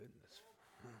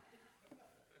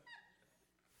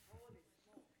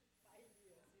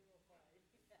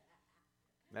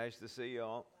Nice to see you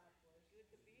all.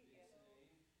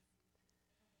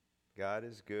 God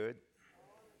is good.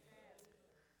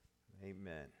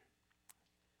 Amen.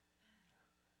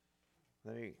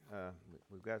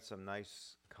 We've got some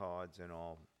nice cards and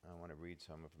all. I want to read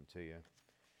some of them to you.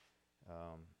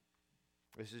 Um,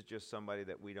 this is just somebody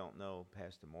that we don't know.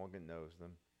 Pastor Morgan knows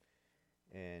them.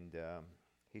 And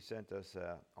he sent us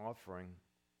an offering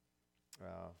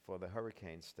for the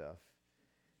hurricane stuff.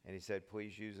 And he said,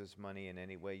 please use this money in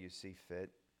any way you see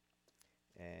fit.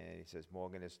 And he says,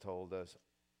 Morgan has told us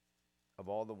of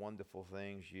all the wonderful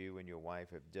things you and your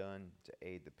wife have done to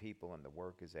aid the people and the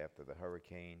workers after the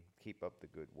hurricane. Keep up the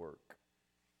good work.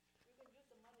 We can use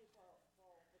the money for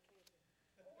vacation.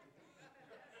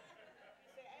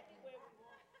 He said anywhere we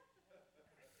want.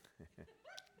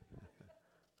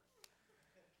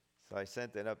 So I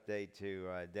sent an update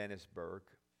to Dennis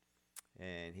Burke,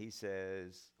 and he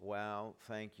says, wow,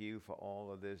 thank you for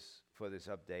all of this, for this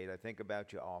update. I think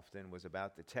about you often, was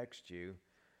about to text you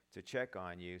to check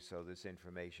on you, so this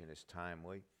information is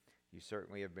timely. You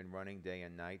certainly have been running day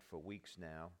and night for weeks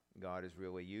now. God is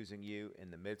really using you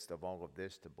in the midst of all of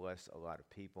this to bless a lot of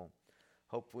people.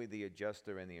 Hopefully the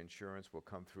adjuster and the insurance will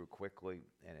come through quickly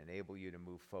and enable you to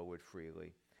move forward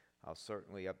freely. I'll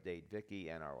certainly update Vicki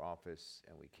and our office,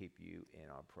 and we keep you in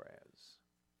our prayers.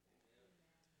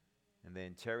 And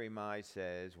then Terry Mai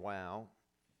says, wow.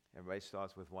 Everybody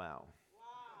starts with wow.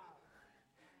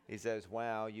 He says,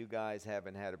 wow, you guys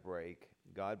haven't had a break.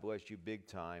 God bless you big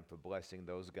time for blessing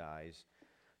those guys.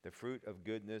 The fruit of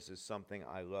goodness is something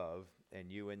I love,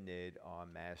 and you and Nid are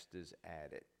masters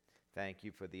at it. Thank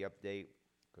you for the update,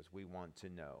 because we want to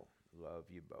know. Love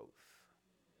you both.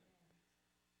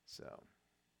 So,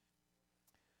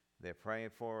 they're praying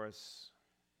for us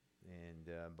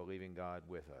and believing God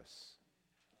with us.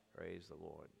 Praise the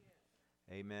Lord.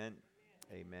 Amen.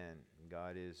 Amen.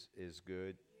 God is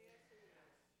good.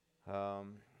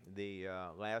 The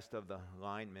last of the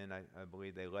linemen, I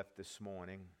believe they left this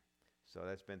morning. So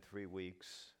that's been 3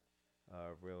 weeks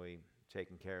of really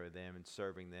taking care of them and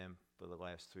serving them for the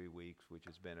last 3 weeks, which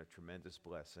has been a tremendous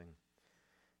blessing.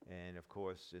 And of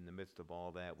course, in the midst of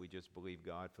all that, we just believe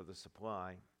God for the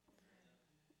supply.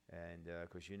 And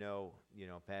because you know,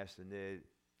 Pastor Nid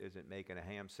isn't making a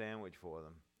ham sandwich for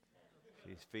them.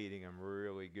 She's feeding them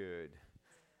really good.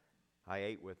 I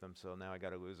ate with them, so now I got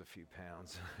to lose a few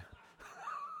pounds.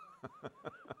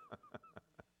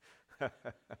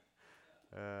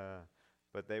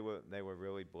 But they were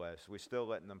really blessed. We're still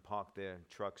letting them park their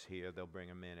trucks here. They'll bring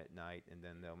them in at night, and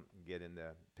then they'll get in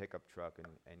the pickup truck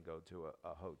and go to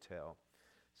a hotel.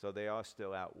 So they are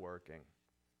still out working.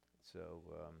 So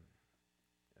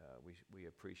we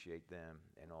appreciate them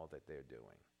and all that they're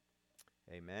doing.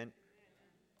 Amen.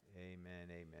 Amen.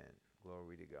 Amen.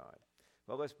 Glory to God.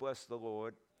 Well, let's bless the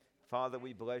Lord. Father,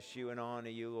 we bless you and honor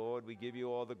you, Lord. We give you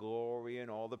all the glory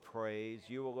and all the praise.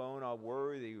 You alone are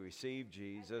worthy. Receive,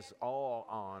 Jesus, all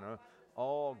honor,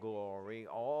 all glory,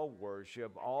 all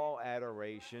worship, all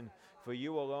adoration. For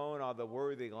you alone are the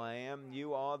worthy Lamb.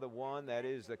 You are the one that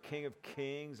is the King of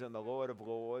kings and the Lord of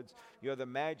lords. You're the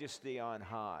majesty on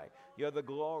high. You're the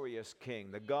glorious King,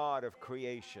 the God of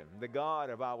creation, the God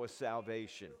of our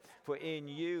salvation. For in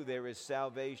you there is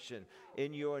salvation.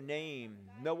 In your name,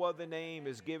 no other name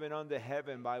is given under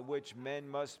heaven by which men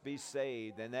must be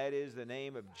saved, and that is the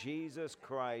name of Jesus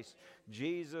Christ,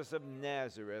 Jesus of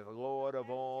Nazareth, Lord of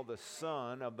all, the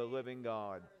Son of the living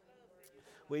God.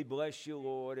 We bless you,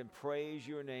 Lord, and praise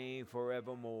your name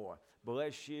forevermore.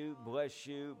 Bless you, bless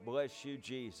you, bless you,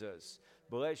 Jesus.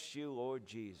 Bless you, Lord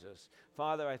Jesus.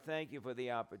 Father, I thank you for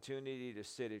the opportunity to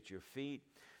sit at your feet,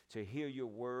 to hear your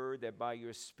word, that by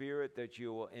your Spirit that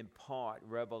you will impart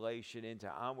revelation into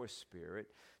our spirit,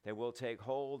 that we'll take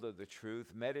hold of the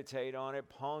truth, meditate on it,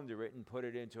 ponder it, and put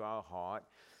it into our heart.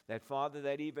 That, Father,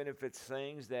 that even if it's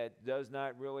things that does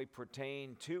not really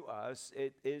pertain to us,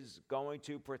 it is going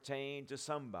to pertain to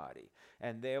somebody.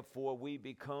 And therefore, we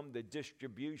become the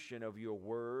distribution of your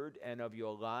word and of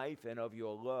your life and of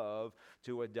your love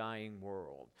to a dying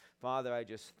world. Father, I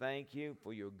just thank you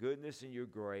for your goodness and your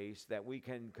grace, that we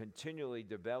can continually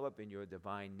develop in your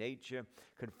divine nature,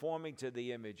 conforming to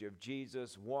the image of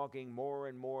Jesus, walking more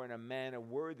and more in a manner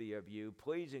worthy of you,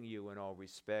 pleasing you in all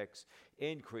respects,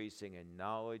 increasing in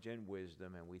knowledge and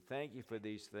wisdom. And we thank you for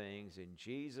these things in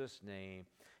Jesus' name.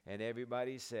 And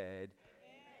everybody said,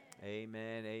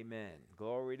 amen, amen.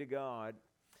 Glory to God.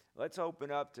 Let's open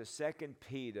up to 2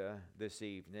 Peter this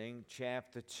evening,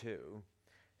 chapter 2.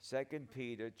 2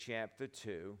 Peter chapter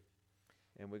 2,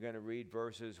 and we're going to read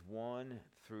verses 1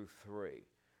 through 3.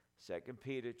 2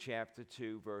 Peter chapter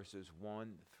 2, verses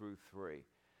 1 through 3.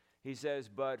 He says,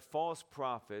 but false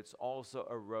prophets also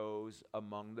arose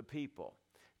among the people,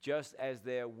 just as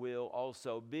there will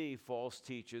also be false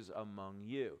teachers among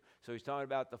you. So he's talking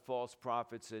about the false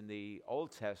prophets in the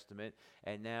Old Testament,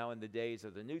 and now in the days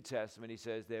of the New Testament, he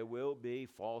says there will be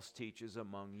false teachers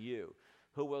among you,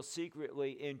 who will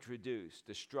secretly introduce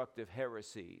destructive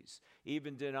heresies,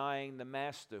 even denying the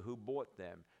master who bought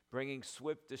them, bringing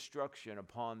swift destruction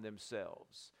upon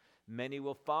themselves. Many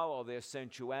will follow their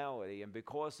sensuality, and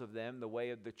because of them, the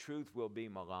way of the truth will be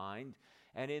maligned.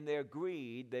 And in their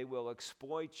greed, they will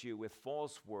exploit you with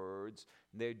false words.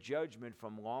 Their judgment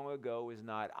from long ago is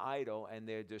not idle, and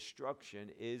their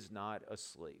destruction is not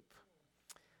asleep.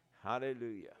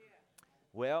 Hallelujah.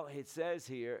 Well, it says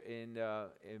here in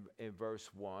verse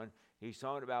 1, he's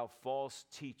talking about false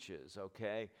teachers,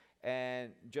 okay?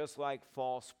 And just like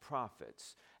false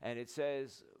prophets. And it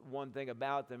says one thing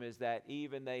about them is that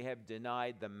even they have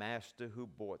denied the master who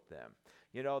bought them.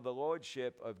 You know, the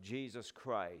lordship of Jesus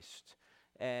Christ.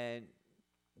 And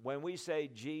when we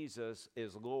say Jesus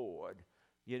is Lord,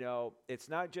 you know, it's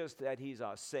not just that he's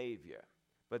our Savior,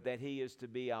 but that he is to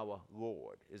be our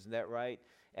Lord. Isn't that right?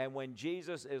 And when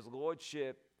Jesus is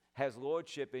has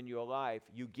lordship in your life,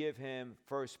 you give him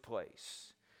first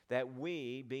place. That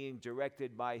we, being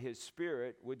directed by his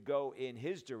Spirit, would go in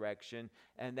his direction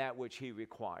and that which he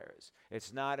requires.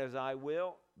 It's not as I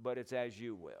will, but it's as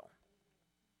you will.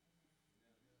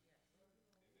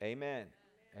 Amen.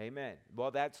 Amen.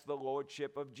 Well, that's the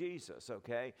lordship of Jesus,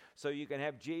 okay? So you can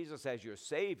have Jesus as your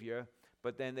Savior,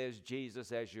 but then there's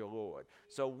Jesus as your Lord.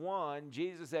 So one,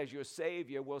 Jesus as your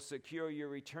Savior will secure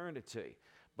your eternity,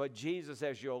 but Jesus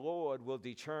as your Lord will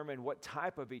determine what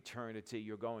type of eternity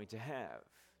you're going to have.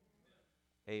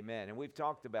 Amen. And we've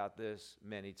talked about this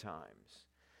many times.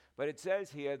 But it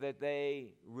says here that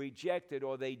they rejected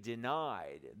or they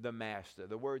denied the master.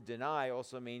 The word deny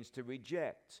also means to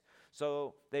reject.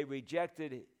 So they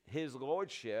rejected his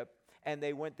lordship and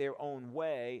they went their own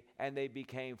way and they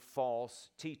became false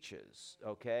teachers,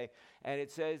 okay? And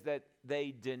it says that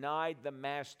they denied the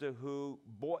master who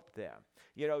bought them.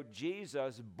 You know,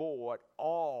 Jesus bought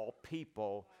all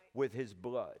people with his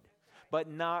blood, but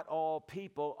not all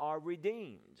people are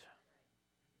redeemed.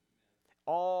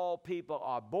 All people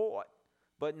are bought,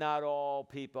 but not all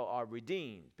people are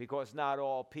redeemed, because not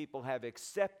all people have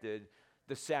accepted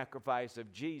the sacrifice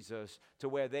of Jesus to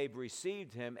where they've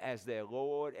received him as their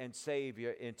Lord and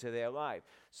Savior into their life.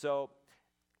 So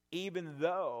even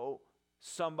though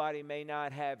somebody may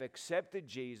not have accepted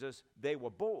Jesus, they were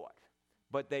bought,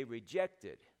 but they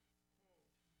rejected,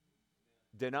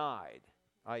 denied.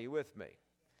 Are you with me?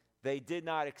 They did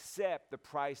not accept the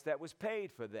price that was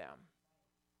paid for them.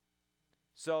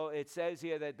 So it says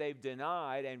here that they've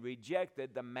denied and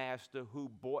rejected the master who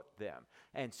bought them.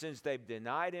 And since they've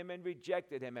denied him and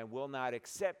rejected him and will not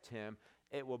accept him,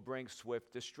 it will bring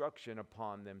swift destruction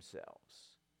upon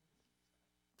themselves.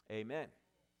 Amen.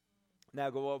 Now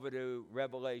go over to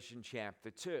Revelation chapter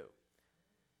 2.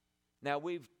 Now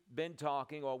we've been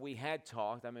talking, or we had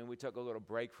talked, we took a little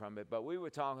break from it, but we were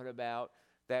talking about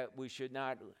that we should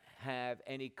not have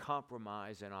any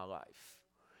compromise in our life.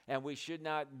 And we should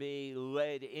not be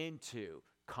led into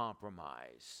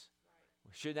compromise.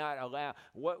 We should not allow.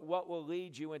 What will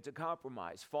lead you into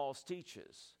compromise? False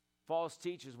teachers. False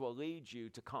teachers will lead you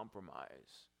to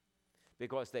compromise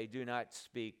because they do not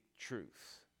speak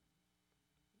truth.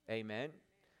 Amen?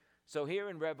 So here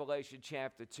in Revelation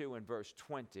chapter 2 and verse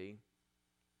 20,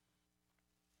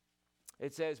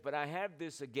 it says, "But I have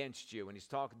this against you," and he's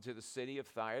talking to the city of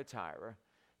Thyatira,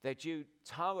 "that you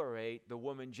tolerate the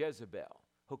woman Jezebel,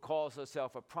 who calls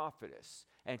herself a prophetess,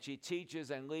 and she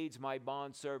teaches and leads my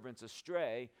bondservants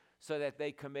astray, so that they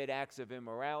commit acts of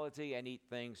immorality and eat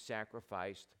things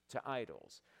sacrificed to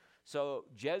idols." So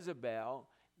Jezebel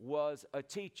was a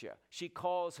teacher. She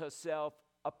calls herself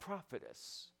a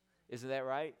prophetess. Isn't that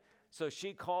right? So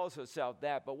she calls herself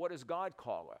that, but what does God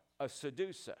call her? A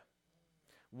seducer.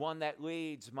 One that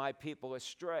leads my people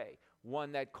astray.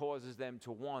 One that causes them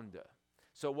to wander.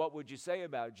 So what would you say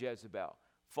about Jezebel?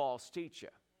 False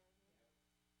teacher.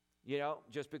 You know,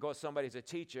 just because somebody's a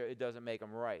teacher, it doesn't make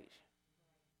them right.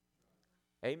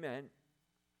 Amen.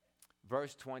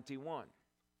 Verse 21.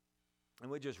 And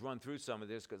we'll just run through some of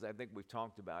this because I think we've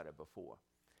talked about it before.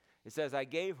 It says, "I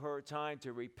gave her time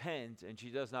to repent, and she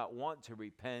does not want to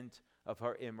repent of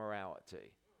her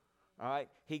immorality." All right?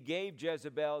 He gave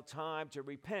Jezebel time to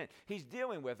repent. He's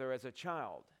dealing with her as a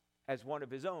child, as one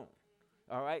of his own.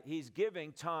 All right? He's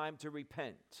giving time to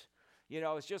repent. You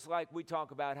know, it's just like we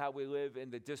talk about how we live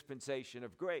in the dispensation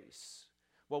of grace.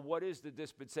 Well, what is the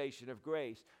dispensation of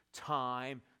grace?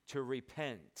 Time to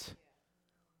repent.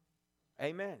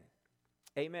 Amen.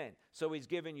 Amen. So he's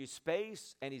given you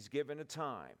space and he's given a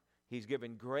time. He's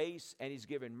given grace and he's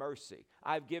given mercy.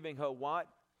 I've given her what?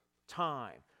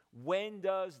 Time. When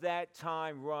does that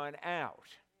time run out?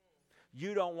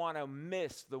 You don't want to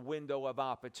miss the window of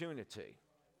opportunity,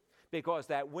 because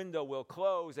that window will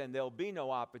close and there'll be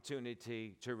no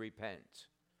opportunity to repent.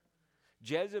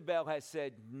 Jezebel has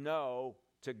said no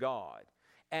to God,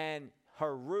 and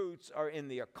her roots are in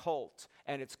the occult,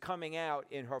 and it's coming out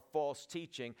in her false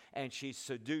teaching, and she's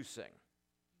seducing.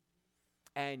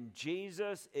 And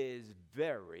Jesus is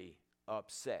very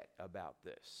upset about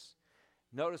this.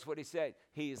 Notice what he said.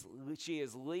 She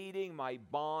is leading my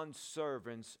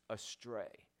bondservants astray.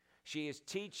 She is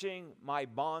teaching my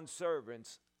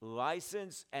bondservants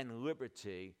license and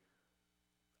liberty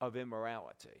of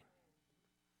immorality.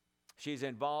 She's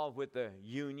involved with the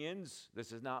unions.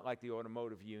 This is not like the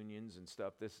automotive unions and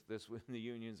stuff. This was the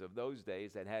unions of those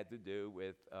days that had to do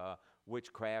with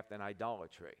witchcraft and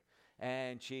idolatry.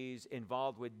 And she's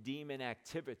involved with demon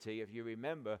activity. If you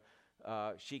remember,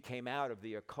 she came out of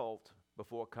the occult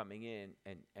before coming in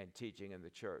and teaching in the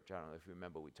church. I don't know if you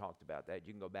remember, we talked about that.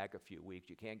 You can go back a few weeks.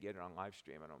 You can't get it on live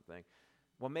stream, I don't think.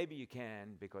 Well, maybe you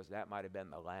can, because that might have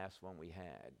been the last one we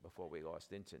had before we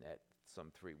lost internet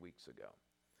some 3 weeks ago.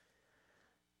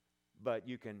 But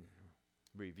you can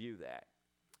review that.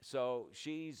 So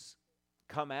she's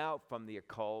come out from the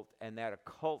occult, and that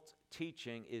occult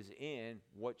teaching is in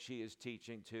what she is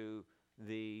teaching to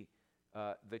the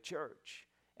church.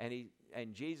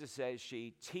 And Jesus says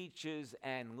she teaches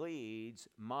and leads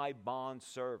my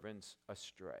bondservants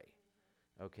astray.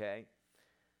 Okay?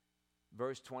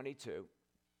 Verse 22.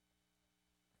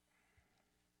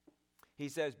 He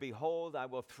says, behold, I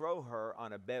will throw her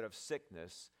on a bed of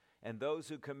sickness, and those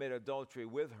who commit adultery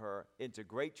with her into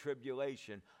great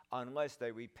tribulation, unless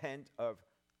they repent of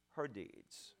her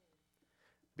deeds.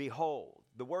 Behold.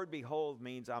 The word behold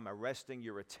means I'm arresting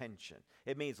your attention.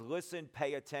 It means listen,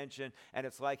 pay attention, and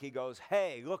it's like he goes,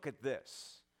 hey, look at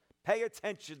this. Pay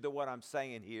attention to what I'm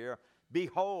saying here.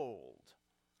 Behold,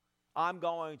 I'm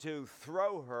going to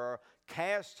throw her,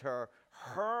 cast her,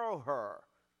 hurl her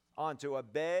onto a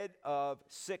bed of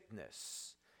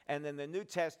sickness. And in the New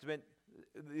Testament,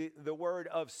 the word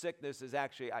of sickness is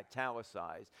actually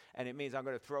italicized, and it means I'm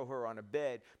going to throw her on a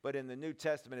bed. But in the New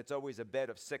Testament, it's always a bed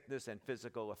of sickness and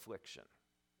physical affliction.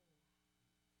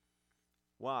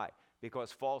 Why?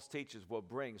 Because false teachers will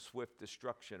bring swift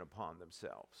destruction upon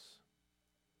themselves.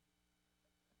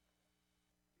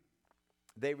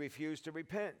 They refuse to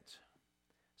repent.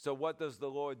 So what does the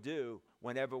Lord do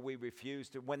whenever we refuse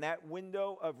to? When that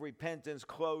window of repentance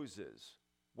closes,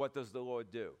 what does the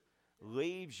Lord do?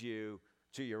 Leaves you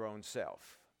to your own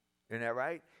self. Isn't that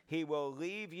right? He will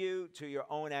leave you to your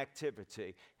own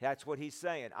activity. That's what he's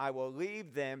saying. I will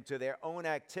leave them to their own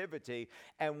activity,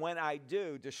 and when I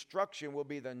do, destruction will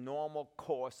be the normal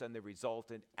course and the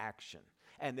resultant action.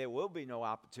 And there will be no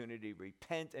opportunity to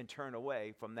repent and turn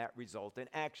away from that resultant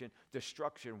action.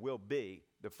 Destruction will be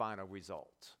the final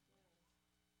result.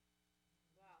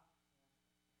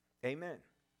 Wow. Amen.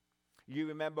 You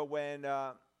remember when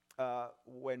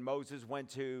Moses went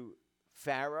to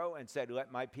Pharaoh and said,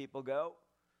 let my people go?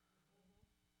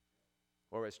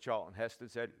 Or as Charlton Heston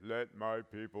said, let my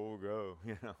people go,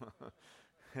 you know.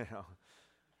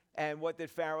 And what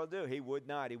did Pharaoh do? He would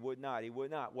not.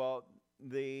 Well,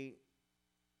 the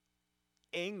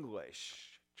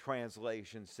English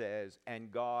translation says,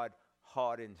 and God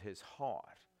hardened his heart,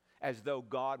 as though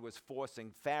God was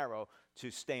forcing Pharaoh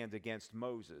to stand against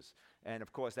Moses. And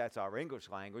of course, that's our English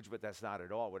language, but that's not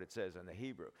at all what it says in the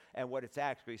Hebrew. And what it's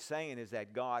actually saying is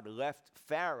that God left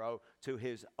Pharaoh to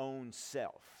his own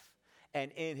self.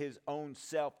 And in his own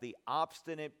self, the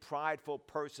obstinate, prideful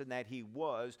person that he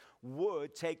was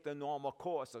would take the normal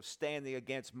course of standing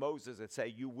against Moses and say,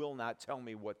 you will not tell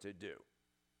me what to do.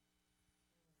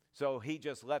 So he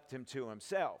just left him to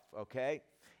himself, okay?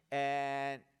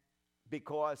 And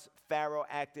because Pharaoh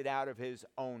acted out of his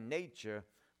own nature,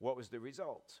 what was the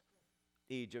result?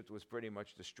 Egypt was pretty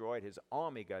much destroyed. His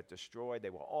army got destroyed. They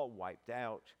were all wiped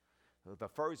out. The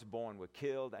firstborn were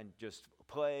killed, and just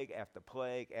plague after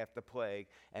plague after plague.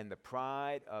 And the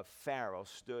pride of Pharaoh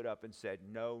stood up and said,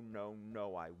 no, no,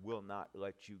 no, I will not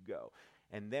let you go.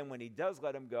 And then when he does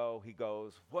let them go, he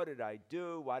goes, what did I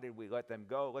do? Why did we let them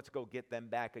go? Let's go get them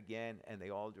back again. And they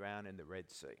all drown in the Red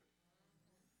Sea.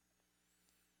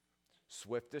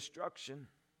 Swift destruction.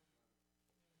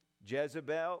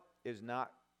 Jezebel is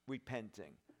not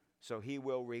repenting. So he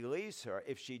will release her.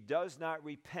 If she does not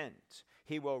repent,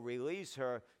 he will release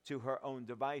her to her own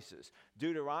devices.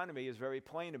 Deuteronomy is very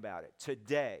plain about it.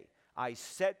 Today, I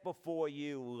set before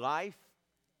you life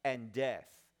and death.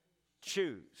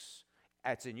 Choose.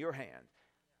 That's in your hand.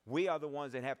 We are the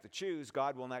ones that have to choose.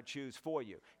 God will not choose for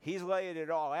you. He's laying it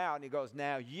all out, and he goes,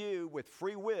 now you, with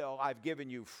free will, I've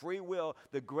given you free will,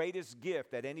 the greatest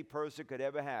gift that any person could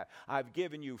ever have. I've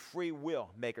given you free will.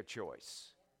 Make a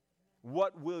choice.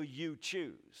 What will you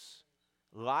choose?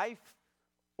 Life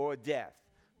or death?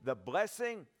 The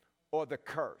blessing or the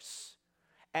curse?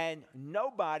 And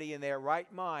nobody in their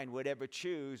right mind would ever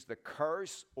choose the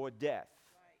curse or death.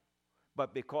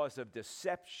 But because of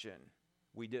deception,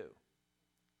 we do.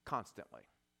 Constantly.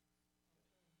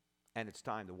 And it's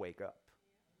time to wake up.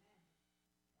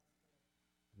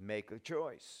 Make a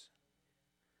choice.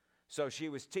 So she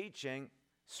was teaching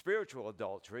spiritual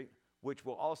adultery, which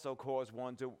will also cause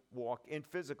one to walk in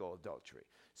physical adultery.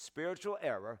 Spiritual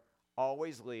error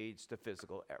always leads to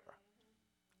physical error.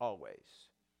 Always.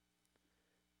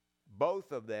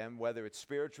 Both of them, whether it's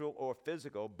spiritual or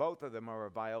physical, both of them are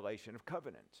a violation of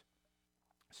covenant.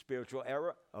 Spiritual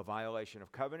error, a violation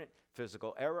of covenant.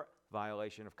 Physical error,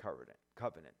 violation of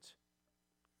covenant.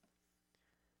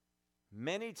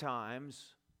 Many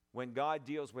times, when God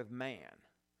deals with man,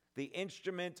 the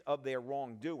instrument of their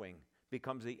wrongdoing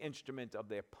becomes the instrument of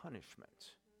their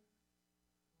punishment.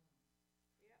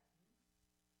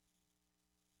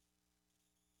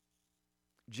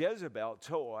 Jezebel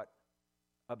taught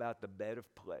about the bed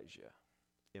of pleasure,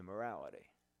 immorality.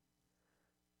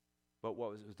 But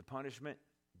what was the punishment?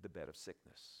 The bed of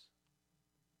sickness.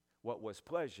 What was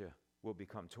pleasure will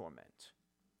become torment.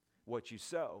 What you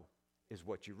sow is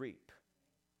what you reap.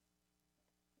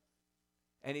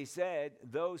 And he said,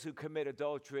 those who commit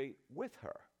adultery with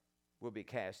her will be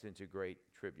cast into great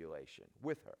tribulation.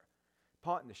 With her.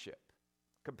 Partnership,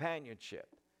 companionship,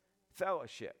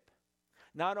 fellowship.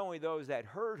 Not only those that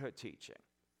heard her teaching,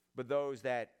 but those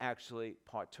that actually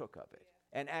partook of it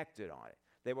and acted on it.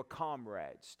 They were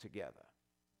comrades together.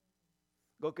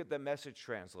 Look at the Message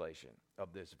translation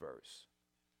of this verse.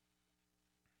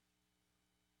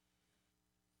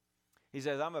 He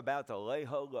says, I'm about to lay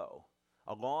her low,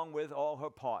 along with all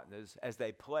her partners, as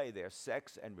they play their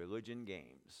sex and religion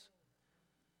games.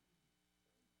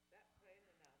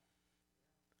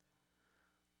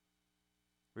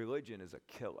 Religion is a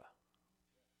killer.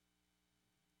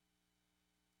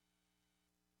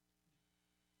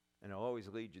 And it'll always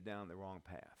lead you down the wrong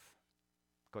path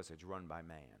because it's run by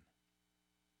man.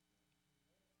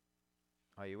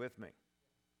 Are you with me?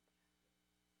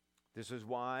 This is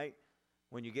why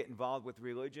when you get involved with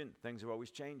religion, things are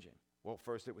always changing. Well,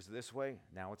 first it was this way,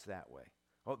 now it's that way.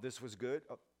 Oh, this was good,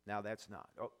 oh, now that's not.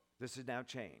 Oh, this is now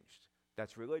changed.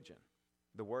 That's religion.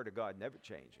 The Word of God never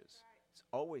changes. It's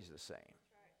always the same.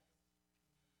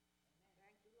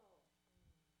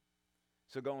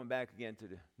 So going back again to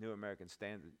the New American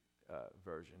Standard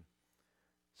Version.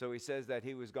 So he says that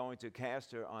he was going to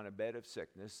cast her on a bed of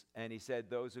sickness, and he said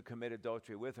those who commit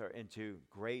adultery with her into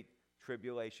great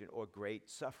tribulation or great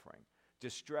suffering,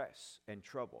 distress and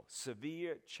trouble,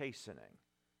 severe chastening,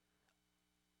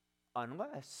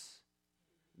 unless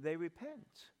they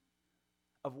repent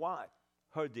of what?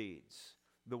 Her deeds,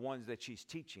 the ones that she's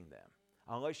teaching them.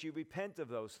 Unless you repent of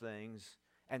those things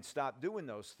and stop doing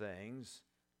those things,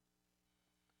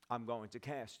 I'm going to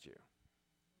cast you.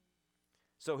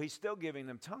 So he's still giving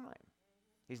them time.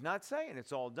 He's not saying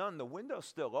it's all done. The window's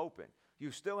still open. You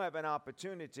still have an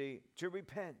opportunity to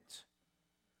repent.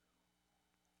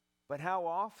 But how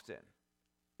often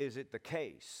is it the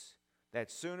case that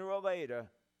sooner or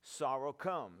later sorrow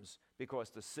comes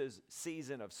because the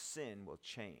season of sin will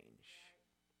change?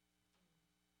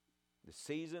 The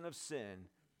season of sin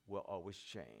will always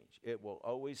change. It will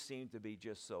always seem to be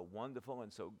just so wonderful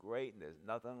and so great, and there's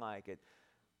nothing like it.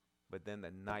 But then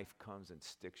the knife comes and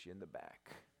sticks you in the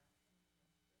back.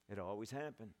 It'll always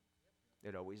happen.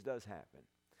 It always does happen.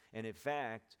 And in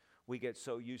fact, we get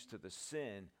so used to the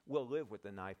sin, we'll live with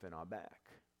the knife in our back.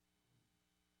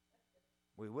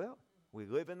 We will. We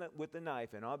live with the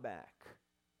knife in our back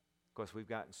because we've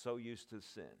gotten so used to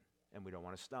sin, and we don't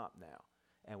want to stop now.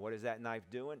 And what is that knife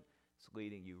doing? It's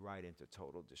leading you right into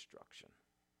total destruction.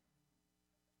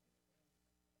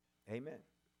 Amen.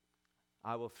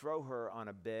 I will throw her on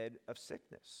a bed of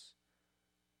sickness.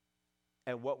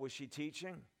 And what was she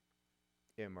teaching?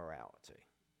 Immorality.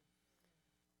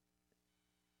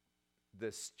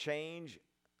 This change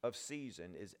of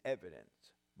season is evident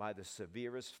by the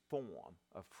severest form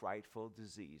of frightful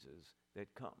diseases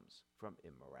that comes from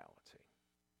immorality.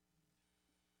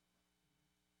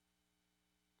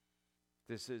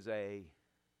 This is a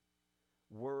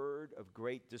word of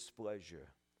great displeasure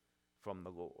from the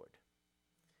Lord.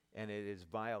 And it is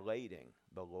violating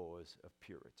the laws of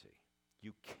purity.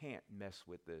 You can't mess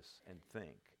with this and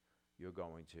think you're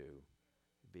going to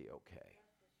be okay.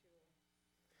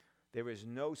 There is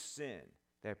no sin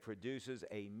that produces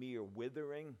a mere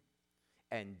withering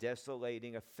and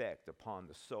desolating effect upon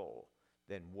the soul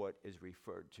than what is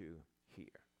referred to here.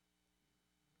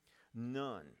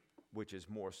 None which is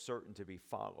more certain to be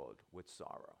followed with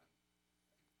sorrow.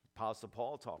 Apostle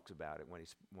Paul talks about it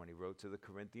when he wrote to the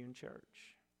Corinthian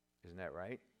church. Isn't that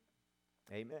right?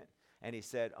 Amen. And he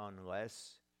said,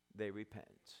 unless they repent.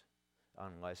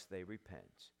 Unless they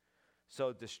repent.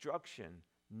 So destruction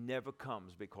never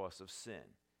comes because of sin.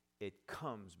 It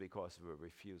comes because of a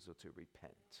refusal to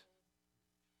repent.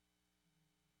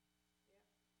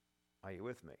 Are you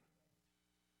with me?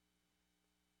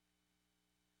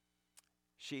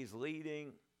 She's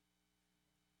leading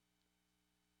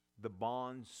the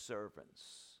bond servants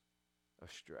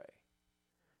astray.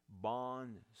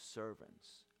 Bond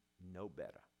servants know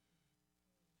better.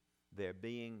 They're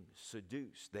being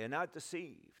seduced. They're not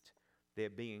deceived. They're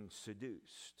being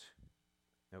seduced.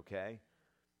 Okay?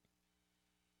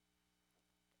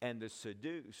 And the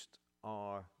seduced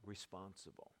are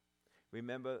responsible.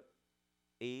 Remember,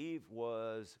 Eve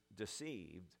was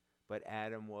deceived, but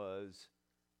Adam was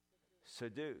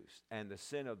seduced. And the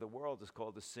sin of the world is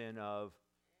called the sin of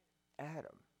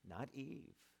Adam, not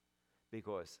Eve,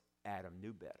 because Adam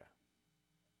knew better.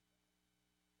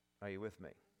 Are you with me?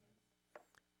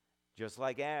 Just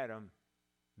like Adam,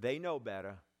 they know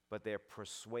better, but they're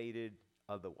persuaded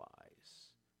otherwise.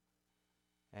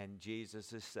 And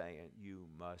Jesus is saying, you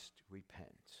must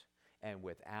repent. And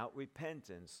without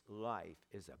repentance, life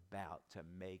is about to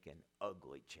make an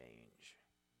ugly change.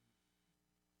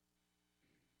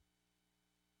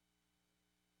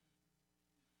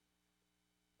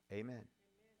 Amen.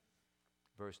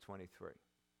 Verse 23.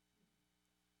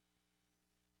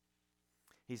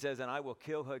 He says, and I will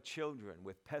kill her children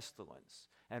with pestilence,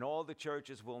 and all the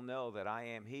churches will know that I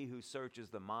am he who searches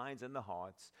the minds and the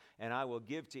hearts, and I will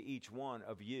give to each one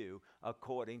of you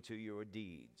according to your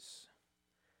deeds.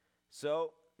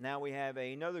 So now we have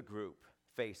another group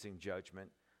facing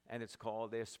judgment, and it's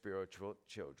called their spiritual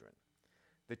children.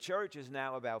 The church is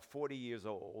now about 40 years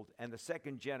old, and the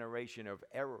second generation of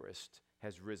errorists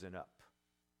has risen up.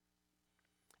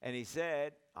 And he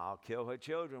said, I'll kill her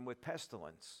children with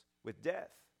pestilence, with death.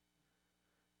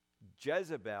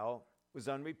 Jezebel was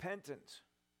unrepentant.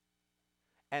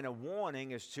 And a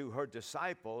warning is to her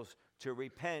disciples to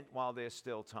repent while there's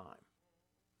still time.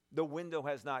 The window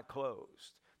has not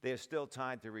closed. There's still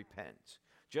time to repent.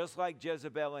 Just like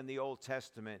Jezebel in the Old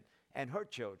Testament and her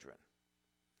children.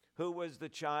 Who was the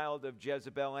child of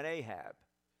Jezebel and Ahab?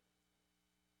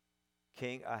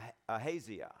 King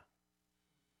Ahaziah.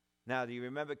 Now, do you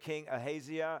remember King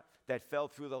Ahaziah that fell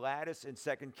through the lattice in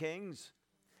 2 Kings?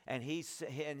 And he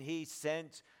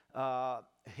sent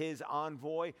his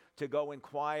envoy to go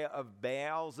inquire of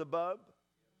Beelzebub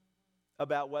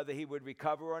about whether he would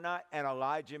recover or not. And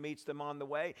Elijah meets them on the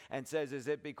way and says, is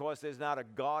it because there's not a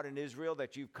God in Israel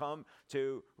that you've come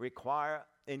to inquire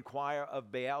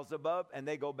of Beelzebub? And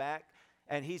they go back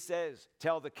and he says,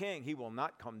 tell the king he will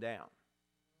not come down,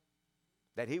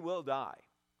 that he will die.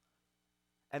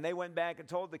 And they went back and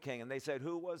told the king, and they said,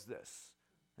 who was this?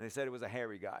 And they said it was a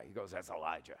hairy guy. He goes, that's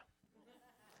Elijah.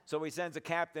 So he sends a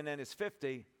captain and his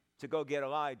 50 to go get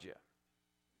Elijah.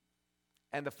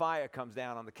 And the fire comes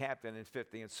down on the captain and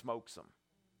 50 and smokes them.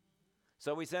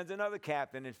 So he sends another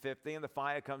captain and 50, and the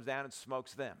fire comes down and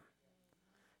smokes them.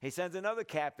 He sends another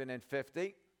captain and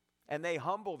 50, and they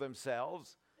humble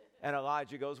themselves, and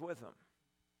Elijah goes with them.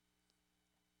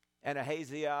 And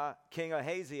King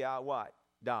Ahaziah, what?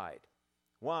 Died.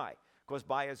 Why? Because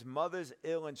by his mother's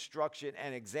ill instruction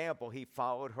and example, he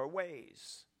followed her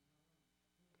ways.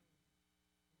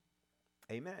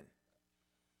 Amen.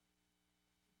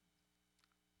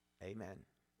 Amen.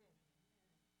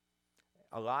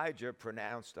 Elijah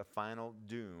pronounced a final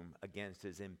doom against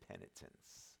his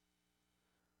impenitence.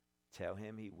 Tell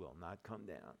him he will not come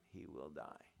down. He will die.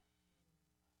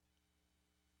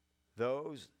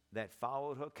 Those that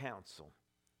followed her counsel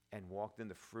and walked in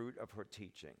the fruit of her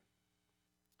teaching,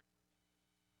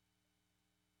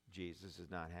 Jesus is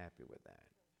not happy with that.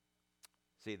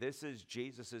 See, this is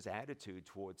Jesus' attitude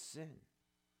towards sin.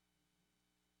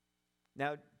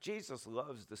 Now, Jesus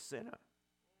loves the sinner.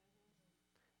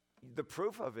 The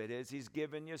proof of it is he's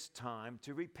given you time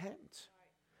to repent.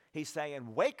 He's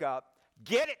saying, wake up,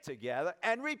 get it together,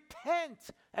 and repent,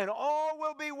 and all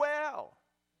will be well.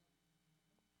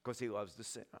 Because he loves the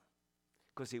sinner.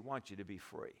 Because he wants you to be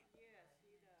free. Yes,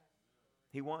 he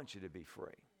does. He wants you to be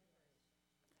free.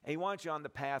 He wants you on the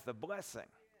path of blessing.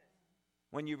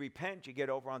 When you repent, you get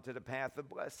over onto the path of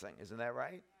blessing. Isn't that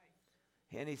right?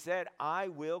 And he said, I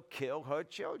will kill her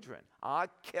children. I'll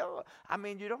kill her. I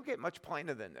mean, you don't get much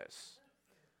plainer than this.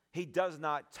 He does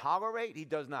not tolerate, he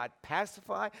does not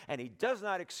pacify, and he does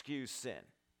not excuse sin.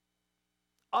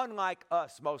 Unlike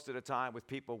us most of the time with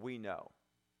people we know.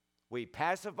 We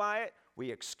pacify it,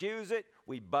 we excuse it,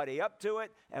 we buddy up to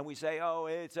it, and we say, oh,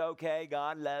 it's okay,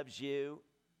 God loves you.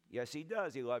 Yes, he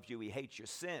does. He loves you. He hates your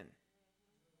sin.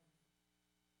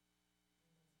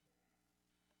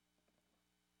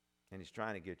 And he's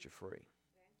trying to get you free.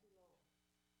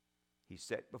 He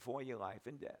set before you life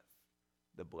and death,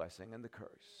 the blessing and the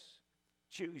curse.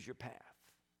 Choose your path.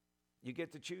 You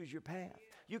get to choose your path.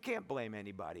 You can't blame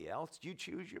anybody else. You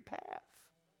choose your path.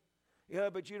 Yeah,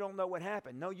 but you don't know what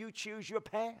happened. No, you choose your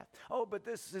path. Oh, but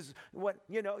this is what,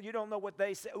 you don't know what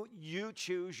they say. You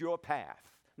choose your path.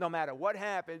 No matter what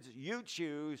happens, you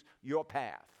choose your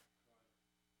path.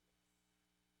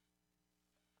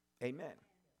 Amen.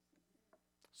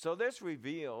 So this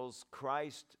reveals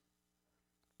Christ's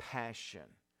passion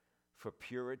for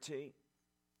purity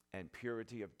and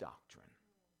purity of doctrine.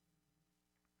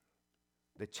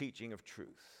 The teaching of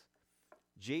truth.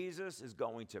 Jesus is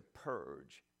going to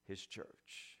purge his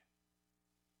church.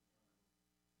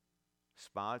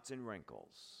 Spots and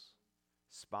wrinkles.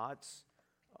 Spots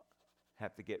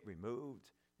have to get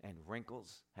removed and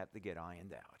wrinkles have to get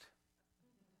ironed out.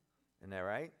 Isn't that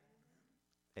right?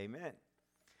 Amen.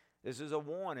 This is a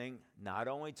warning not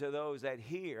only to those that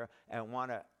hear and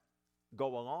want to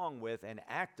go along with and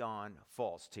act on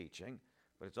false teaching,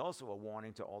 but it's also a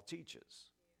warning to all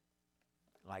teachers,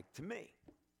 like to me.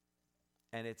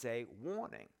 And it's a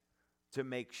warning to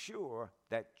make sure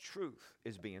that truth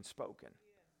is being spoken.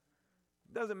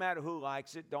 Doesn't matter who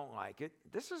likes it, don't like it.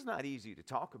 This is not easy to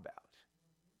talk about.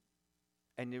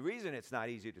 And the reason it's not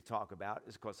easy to talk about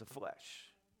is because of flesh.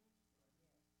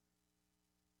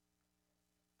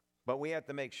 But we have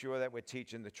to make sure that we're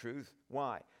teaching the truth.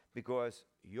 Why? Because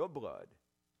your blood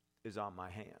is on my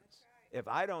hands. If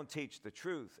I don't teach the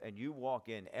truth and you walk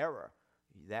in error,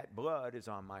 that blood is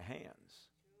on my hands.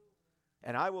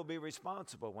 And I will be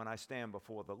responsible when I stand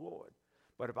before the Lord.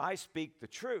 But if I speak the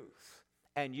truth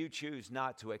and you choose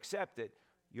not to accept it,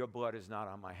 your blood is not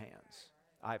on my hands.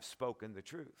 I've spoken the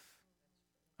truth.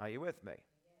 Are you with me?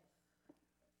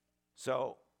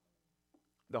 So,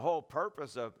 the whole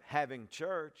purpose of having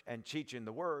church and teaching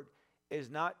the word is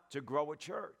not to grow a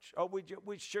church. Oh, we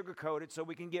sugarcoat it so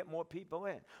we can get more people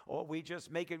in. Or we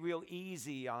just make it real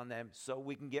easy on them so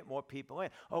we can get more people in.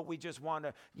 Oh, we just want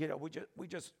to,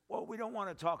 we don't want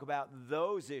to talk about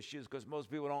those issues because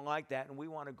most people don't like that and we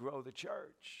want to grow the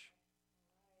church.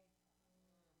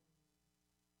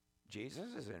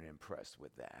 Jesus isn't impressed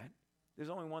with that. There's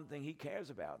only one thing he cares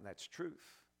about, and that's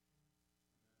truth.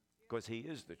 Because he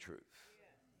is the truth.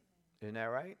 Isn't that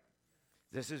right?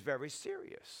 This is very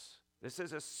serious. This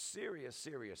is a serious,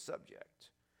 serious subject.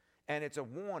 And it's a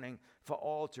warning for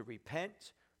all to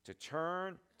repent, to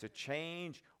turn, to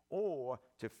change, or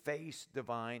to face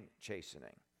divine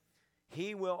chastening.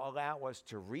 He will allow us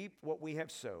to reap what we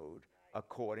have sowed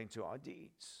according to our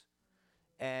deeds.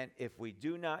 And if we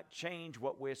do not change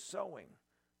what we're sowing,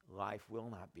 life will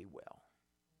not be well.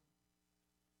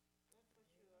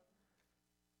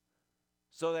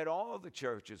 So that all of the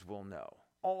churches will know,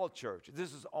 all churches,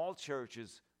 this is all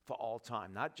churches for all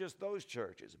time, not just those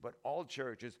churches, but all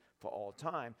churches for all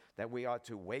time, that we ought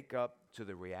to wake up to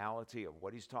the reality of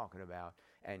what he's talking about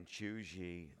and choose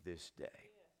ye this day.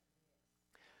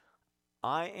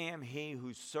 I am he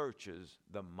who searches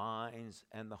the minds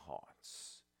and the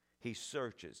hearts. He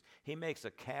searches. He makes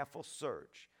a careful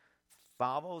search,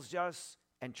 follows us,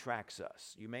 and tracks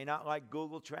us. You may not like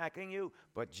Google tracking you,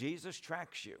 but Jesus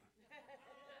tracks you.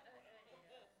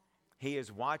 He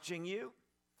is watching you.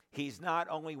 He's not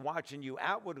only watching you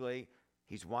outwardly,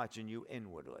 he's watching you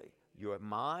inwardly. Your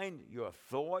mind, your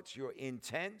thoughts, your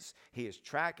intents, he is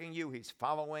tracking you. He's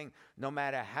following. No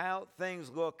matter how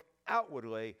things look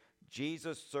outwardly,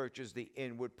 Jesus searches the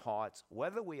inward parts,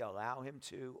 whether we allow him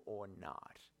to or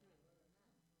not.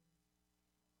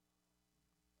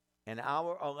 And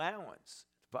our allowance,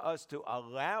 for us to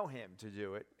allow him to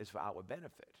do it, is for our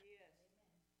benefit.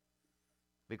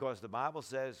 Because the Bible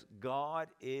says God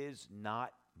is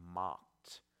not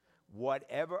mocked.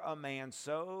 Whatever a man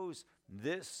sows,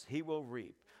 this he will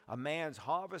reap. A man's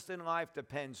harvest in life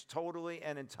depends totally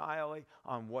and entirely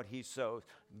on what he sows.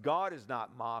 God is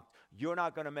not mocked. You're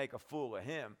not going to make a fool of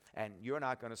him, and you're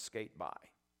not going to skate by.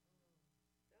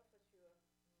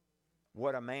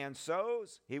 What a man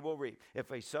sows, he will reap. If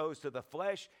he sows to the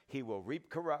flesh, he will reap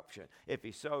corruption. If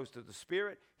he sows to the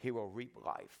Spirit, he will reap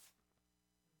life.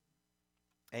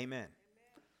 Amen.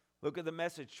 Look at the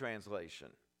Message translation.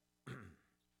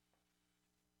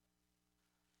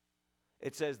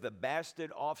 It says, the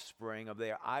bastard offspring of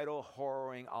their idol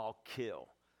whoring I'll kill.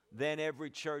 then every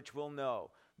church will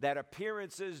know that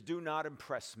appearances do not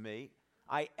impress me.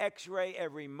 I x-ray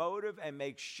every motive and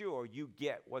make sure you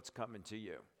get what's coming to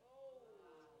you.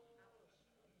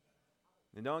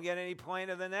 And don't get any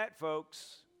plainer than that,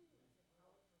 folks.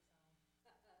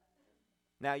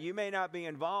 Now, you may not be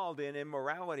involved in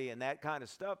immorality and that kind of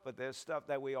stuff, but there's stuff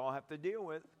that we all have to deal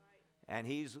with. And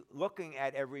he's looking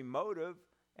at every motive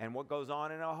and what goes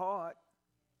on in our heart.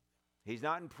 He's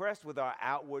not impressed with our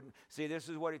outward. See, this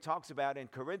is what he talks about in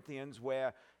Corinthians,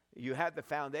 where you have the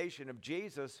foundation of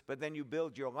Jesus, but then you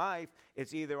build your life.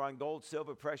 It's either on gold,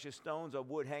 silver, precious stones, or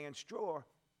wood, hay, and straw.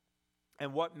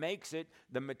 And what makes it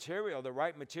the material, the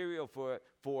right material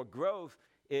for growth,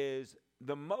 is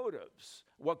the motives,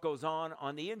 what goes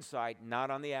on the inside,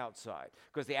 not on the outside.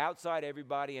 Because the outside,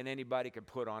 everybody and anybody can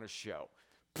put on a show.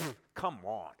 Come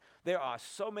on. There are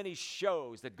so many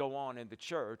shows that go on in the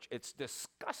church. It's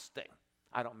disgusting.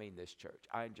 I don't mean this church.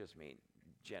 I just mean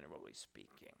generally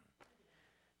speaking.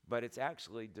 But it's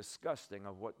actually disgusting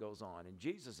of what goes on. And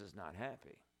Jesus is not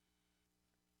happy.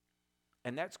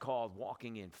 And that's called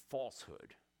walking in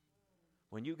falsehood.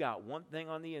 When you got one thing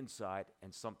on the inside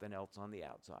and something else on the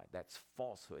outside, that's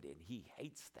falsehood, and he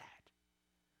hates that.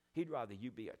 He'd rather you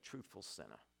be a truthful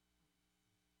sinner.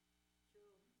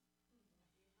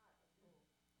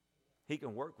 He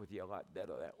can work with you a lot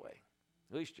better that way.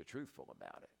 At least you're truthful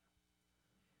about it.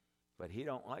 But he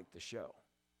don't like the show.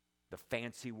 The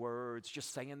fancy words,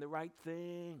 just saying the right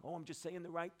thing. Oh, I'm just saying the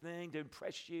right thing to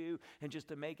impress you and just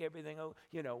to make everything,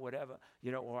 whatever.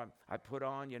 Or I put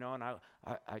on, and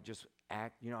I just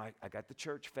act, I got the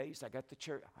church face. I got the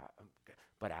church.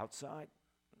 But outside,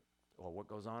 or what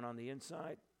goes on the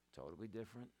inside, totally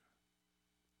different.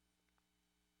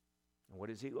 And what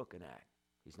is he looking at?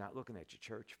 He's not looking at your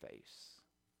church face.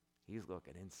 He's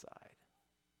looking inside.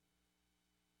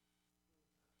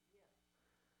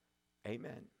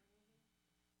 Amen.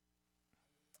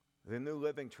 The New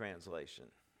Living Translation.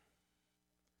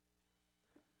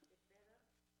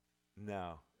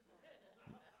 No.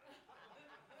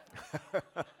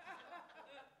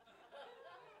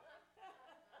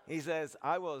 He says,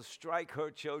 I will strike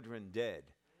her children dead.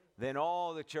 Then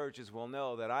all the churches will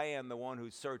know that I am the one who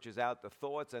searches out the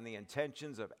thoughts and the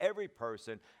intentions of every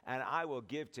person, and I will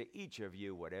give to each of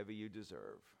you whatever you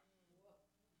deserve.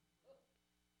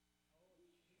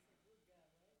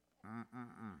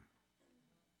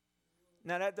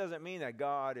 Now, that doesn't mean that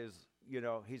God is,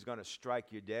 he's going to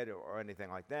strike you dead or anything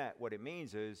like that. What it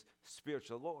means is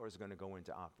spiritual law is going to go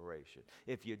into operation.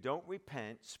 If you don't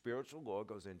repent, spiritual law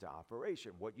goes into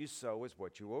operation. What you sow is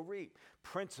what you will reap.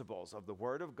 Principles of the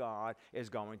Word of God is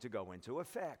going to go into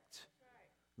effect.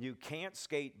 You can't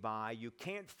skate by. You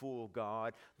can't fool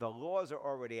God. The laws are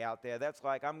already out there. That's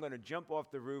like, I'm going to jump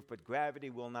off the roof, but gravity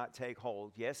will not take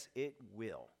hold. Yes, it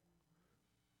will.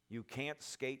 You can't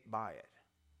skate by it.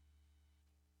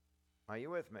 Are you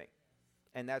with me?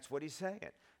 And that's what he's saying.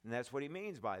 And that's what he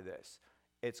means by this.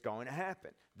 It's going to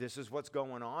happen. This is what's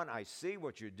going on. I see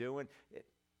what you're doing.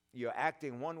 You're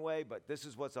acting one way, but this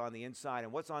is what's on the inside.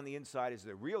 And what's on the inside is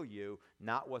the real you,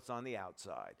 not what's on the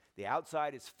outside. The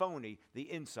outside is phony. The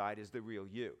inside is the real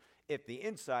you. If the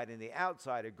inside and the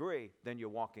outside agree, then you're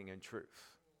walking in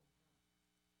truth.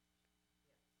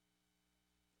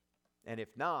 And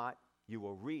if not, you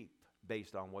will reap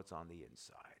based on what's on the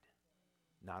inside,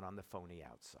 not on the phony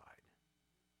outside.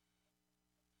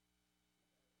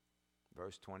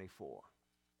 Verse 24,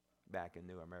 back in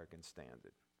New American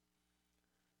Standard.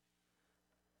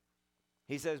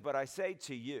 He says, but I say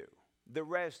to you, the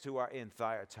rest who are in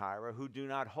Thyatira, who do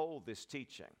not hold this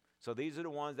teaching. So these are the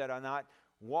ones that are not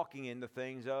walking in the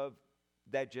things of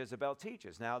that Jezebel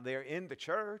teaches. Now, they're in the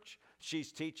church.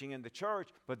 She's teaching in the church,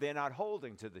 but they're not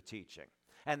holding to the teaching.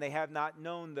 And they have not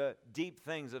known the deep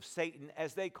things of Satan,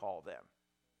 as they call them.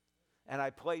 And I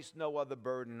place no other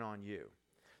burden on you.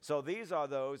 So these are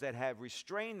those that have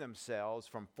restrained themselves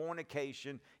from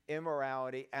fornication,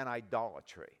 immorality, and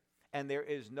idolatry. And there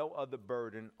is no other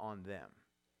burden on them.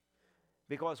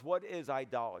 Because what is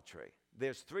idolatry?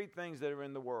 There's three things that are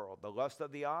in the world: the lust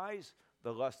of the eyes,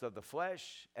 the lust of the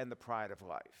flesh, and the pride of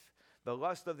life. The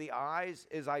lust of the eyes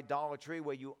is idolatry,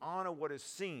 where you honor what is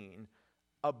seen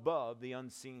above the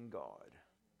unseen God.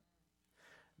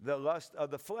 The lust of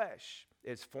the flesh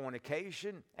is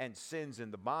fornication and sins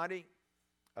in the body,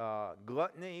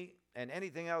 gluttony, and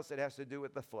anything else that has to do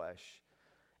with the flesh.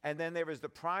 And then there is the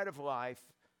pride of life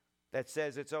that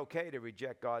says it's okay to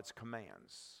reject God's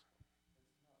commands.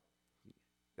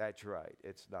 That's right.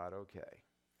 It's not okay.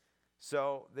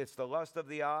 So it's the lust of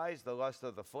the eyes, the lust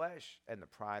of the flesh, and the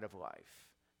pride of life.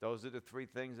 Those are the three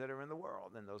things that are in the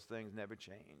world, and those things never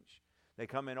change. They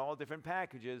come in all different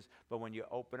packages, but when you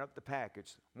open up the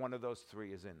package, one of those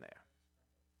three is in there.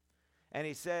 And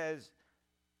he says,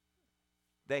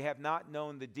 they have not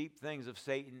known the deep things of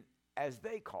Satan as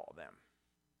they call them.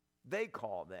 They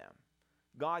call them.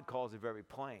 God calls it very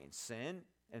plain, sin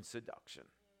and seduction.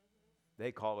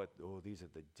 They call it, oh, these are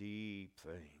the deep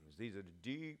things. These are the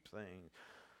deep things.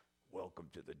 Welcome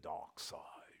to the dark side.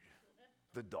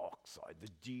 The dark side, the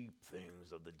deep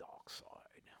things of the dark side.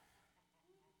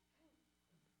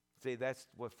 See, that's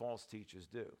what false teachers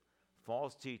do.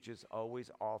 False teachers always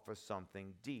offer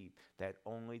something deep that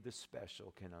only the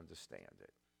special can understand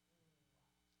it.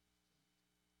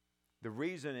 The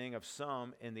reasoning of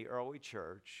some in the early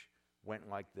church went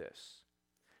like this.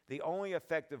 The only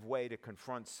effective way to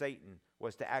confront Satan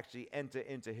was to actually enter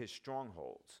into his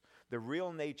strongholds. The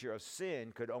real nature of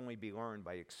sin could only be learned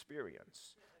by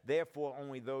experience. Therefore,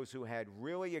 only those who had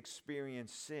really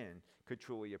experienced sin could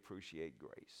truly appreciate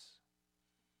grace.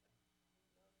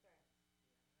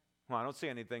 Well, I don't see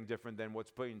anything different than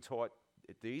what's being taught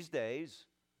these days.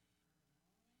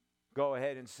 Go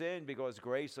ahead and sin because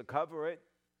grace will cover it.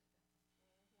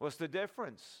 What's the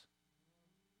difference?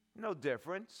 No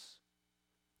difference.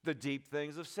 The deep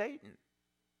things of Satan.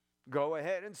 Go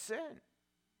ahead and sin.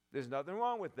 There's nothing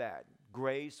wrong with that.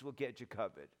 Grace will get you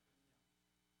covered.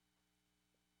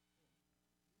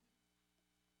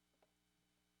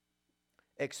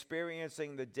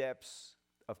 Experiencing the depths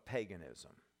of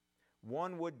paganism.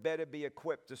 One would better be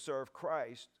equipped to serve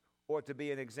Christ or to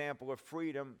be an example of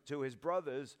freedom to his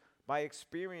brothers by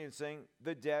experiencing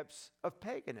the depths of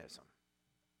paganism.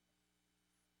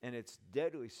 And it's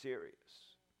deadly serious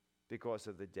because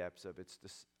of the depths of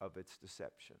its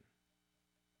deception.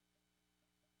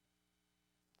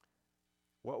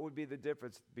 What would be the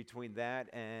difference between that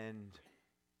and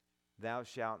thou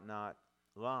shalt not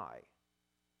lie,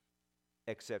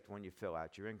 except when you fill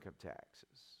out your income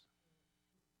taxes?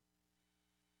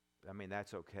 I mean,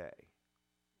 that's okay.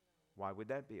 Why would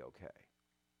that be okay?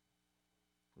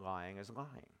 Lying is lying.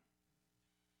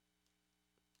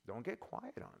 Don't get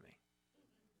quiet on me.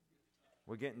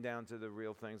 We're getting down to the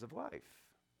real things of life.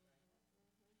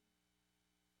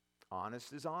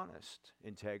 Honest is honest.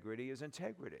 Integrity is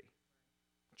integrity.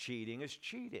 Cheating is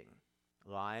cheating.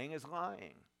 Lying is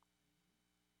lying.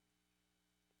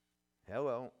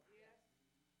 Hello.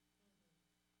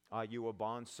 Are you a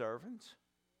bond servant?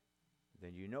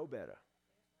 Then you know better.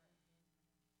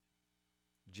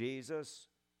 Jesus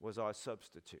was our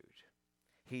substitute.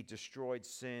 He destroyed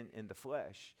sin in the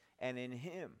flesh, and in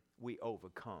him we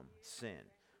overcome sin.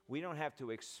 We don't have to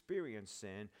experience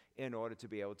sin in order to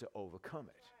be able to overcome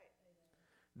it.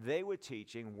 They were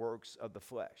teaching works of the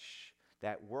flesh.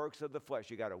 That works of the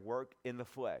flesh, you got to work in the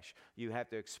flesh. You have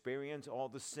to experience all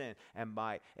the sin. And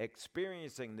by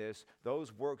experiencing this,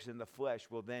 those works in the flesh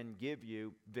will then give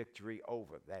you victory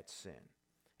over that sin.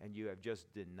 And you have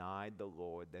just denied the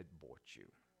Lord that bought you.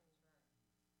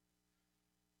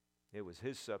 It was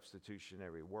his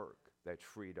substitutionary work that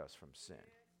freed us from sin.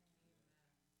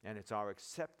 And it's our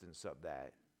acceptance of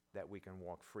that that we can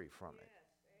walk free from it.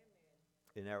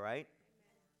 Isn't that right?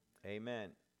 Amen.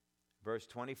 Verse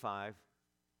 25.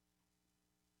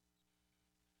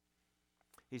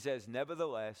 He says,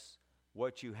 nevertheless,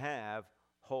 what you have,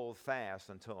 hold fast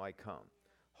until I come.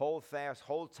 Hold fast,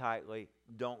 hold tightly,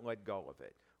 don't let go of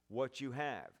it. What you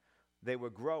have. They were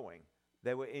growing.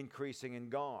 They were increasing in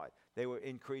God. They were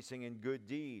increasing in good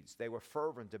deeds. They were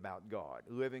fervent about God,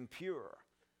 living pure.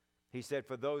 He said,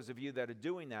 for those of you that are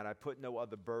doing that, I put no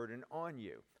other burden on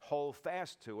you. Hold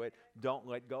fast to it. Don't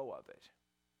let go of it.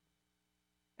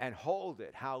 And hold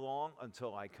it. How long?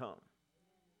 Until I come.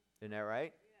 Isn't that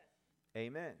right? Yes.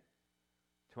 Amen.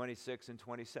 26 and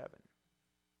 27.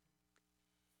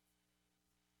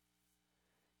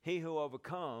 He who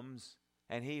overcomes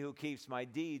and he who keeps my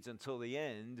deeds until the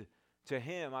end, to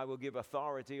him I will give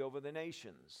authority over the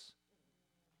nations.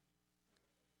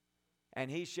 And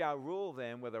he shall rule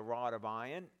them with a rod of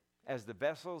iron, as the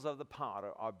vessels of the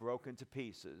potter are broken to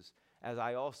pieces, as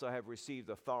I also have received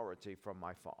authority from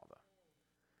my Father.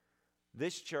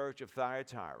 This church of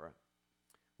Thyatira,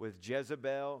 with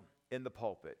Jezebel in the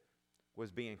pulpit,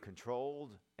 was being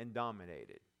controlled and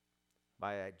dominated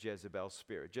by that Jezebel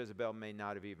spirit. Jezebel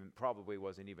probably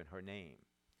wasn't even her name,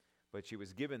 but she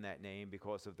was given that name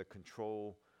because of the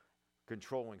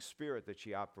controlling spirit that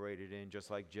she operated in, just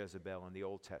like Jezebel in the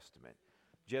Old Testament.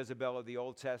 Jezebel of the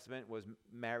Old Testament was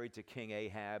married to King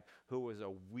Ahab, who was a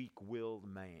weak-willed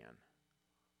man.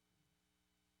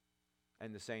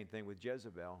 And the same thing with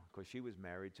Jezebel, because she was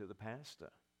married to the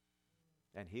pastor.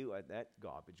 And he let that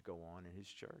garbage go on in his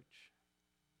church.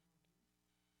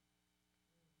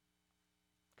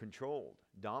 controlled,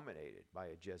 dominated by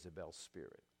a Jezebel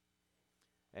spirit.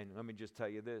 And let me just tell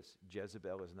you this,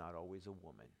 Jezebel is not always a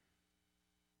woman.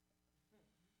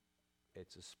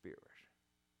 It's a spirit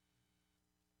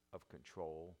of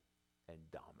control and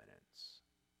dominance.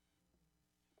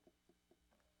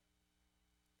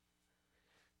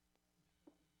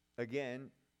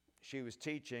 Again, she was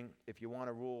teaching, if you want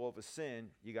to rule over sin,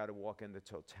 you got to walk in the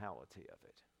totality of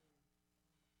it.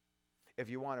 If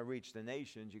you want to reach the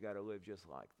nations, you got to live just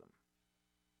like them.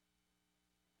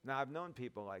 Now, I've known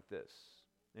people like this.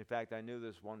 In fact, I knew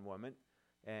this one woman,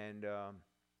 and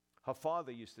her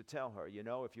father used to tell her, you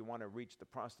know, if you want to reach the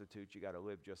prostitutes, you got to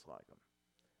live just like them.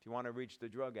 If you want to reach the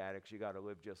drug addicts, you got to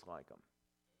live just like them.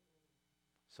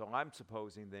 So I'm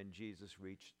supposing then Jesus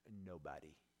reached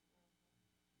nobody.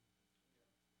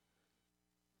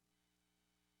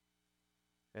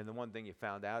 And the one thing you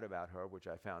found out about her, which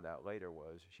I found out later,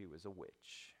 was she was a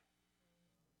witch.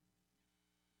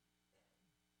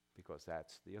 Because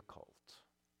that's the occult.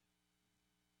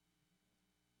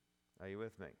 Are you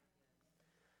with me?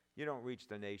 You don't reach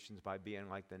the nations by being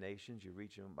like the nations. You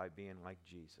reach them by being like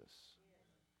Jesus.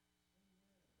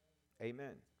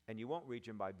 Amen. And you won't reach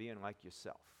them by being like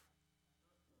yourself.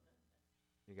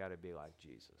 You got to be like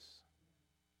Jesus.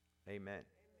 Amen.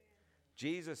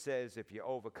 Jesus says, if you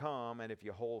overcome and if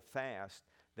you hold fast,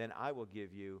 then I will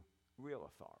give you real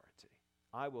authority.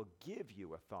 I will give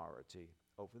you authority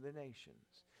over the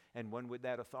nations. And when would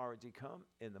that authority come?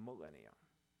 In the millennium.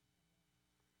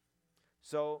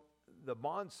 So the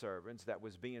bondservants that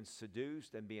was being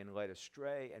seduced and being led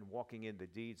astray and walking in the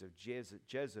deeds of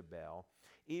Jezebel,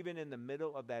 even in the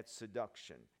middle of that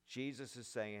seduction, Jesus is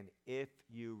saying, if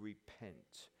you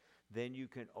repent, then you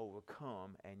can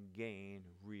overcome and gain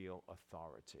real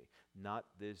authority, not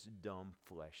this dumb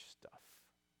flesh stuff.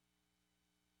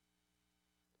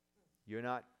 You're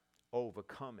not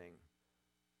overcoming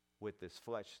with this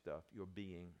flesh stuff, you're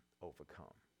being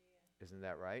overcome. Yeah. Isn't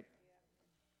that right?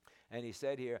 Yeah. And he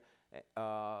said here,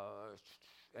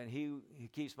 and he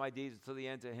keeps my deeds until the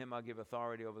end. To him I'll give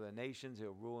authority over the nations.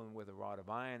 He'll rule them with a rod of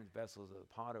iron. Vessels of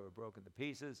the potter are broken to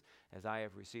pieces, as I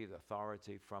have received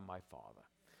authority from my Father.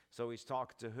 So he's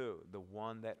talking to who? The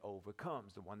one that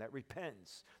overcomes, the one that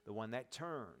repents, the one that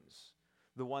turns,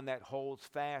 the one that holds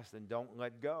fast and don't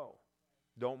let go.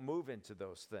 Don't move into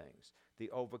those things. The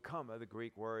overcomer, the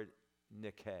Greek word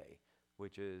Nike,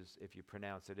 which is, if you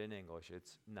pronounce it in English,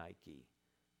 it's Nike,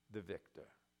 the victor.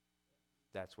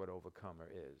 That's what overcomer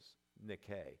is,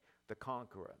 Nike, the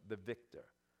conqueror, the victor,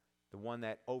 the one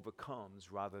that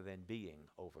overcomes rather than being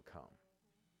overcome.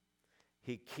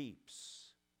 He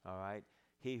keeps, all right?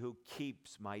 He who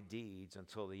keeps my deeds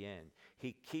until the end.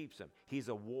 He keeps them. He's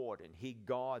a warden. He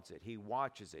guards it. He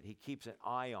watches it. He keeps an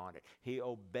eye on it. He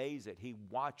obeys it. He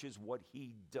watches what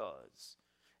he does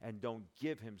and don't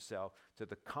give himself to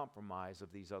the compromise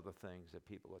of these other things that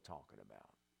people are talking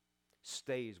about.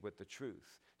 Stays with the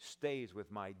truth. Stays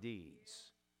with my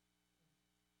deeds.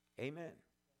 Amen.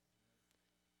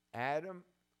 Adam,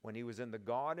 when he was in the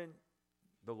garden,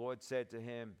 the Lord said to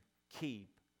him,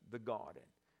 keep the garden.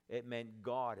 It meant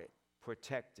guard it,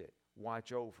 protect it,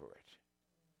 watch over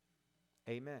it.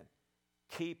 Amen.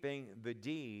 Keeping the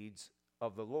deeds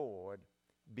of the Lord,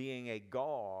 being a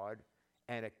guard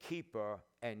and a keeper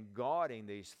and guarding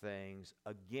these things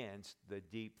against the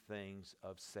deep things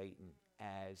of Satan,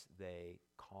 as they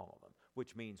call them.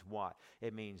 Which means what?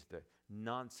 It means the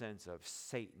nonsense of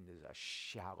Satan is a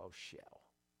shallow shell.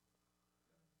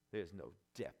 There's no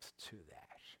depth to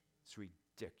that. It's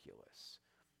ridiculous.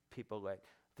 People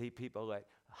let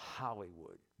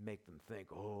Hollywood make them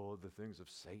think, oh, the things of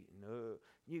Satan.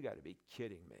 You got to be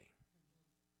kidding me.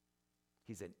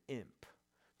 He's an imp.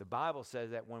 The Bible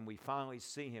says that when we finally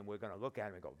see him, we're going to look at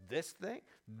him and go, this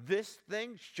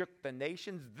thing shook the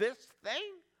nations, this thing?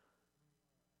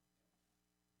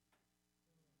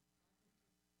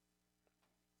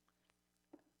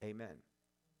 Amen.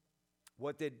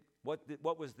 What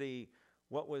was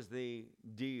the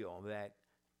deal that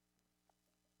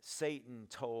Satan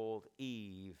told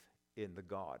Eve in the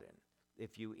garden?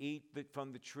 If you eat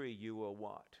from the tree, you will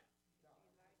what?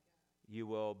 You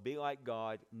will be like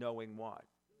God, knowing what?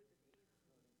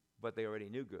 But they already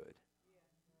knew good.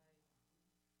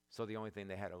 So the only thing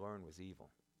they had to learn was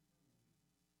evil.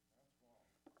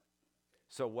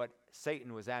 So what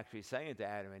Satan was actually saying to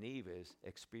Adam and Eve is,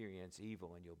 experience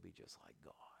evil and you'll be just like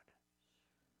God.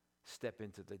 Step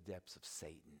into the depths of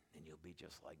Satan and you'll be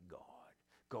just like God.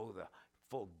 Go the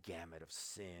full gamut of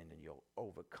sin and you'll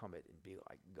overcome it and be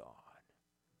like God.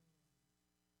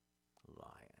 Liars.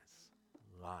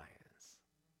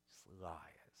 Just liars.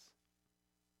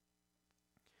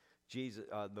 Jesus,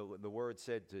 the word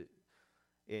said to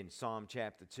in Psalm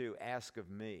chapter 2, ask of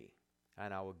me,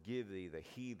 and I will give thee the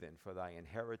heathen for thy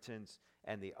inheritance,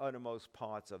 and the uttermost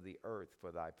parts of the earth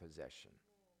for thy possession.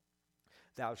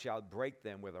 Thou shalt break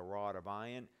them with a rod of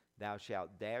iron, thou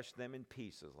shalt dash them in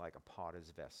pieces like a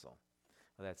potter's vessel.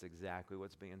 Well, that's exactly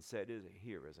what's being said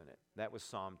here, isn't it? That was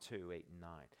Psalm 2, 8, and 9.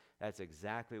 That's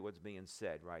exactly what's being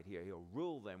said right here. He'll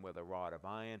rule them with a rod of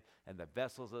iron, and the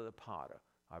vessels of the potter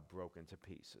are broken to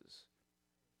pieces.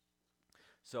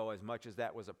 So as much as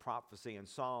that was a prophecy in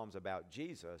Psalms about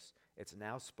Jesus, it's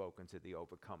now spoken to the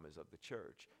overcomers of the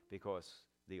church, because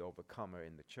the overcomer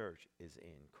in the church is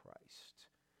in Christ.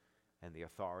 And the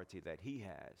authority that he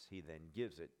has, he then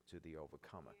gives it to the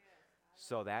overcomer.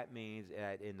 So that means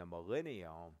that in the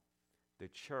millennium, the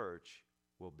church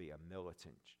will be a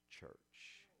militant church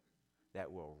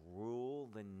that will rule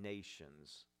the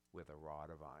nations with a rod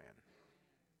of iron.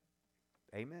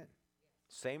 Amen.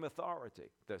 Same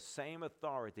authority. The same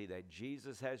authority that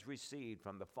Jesus has received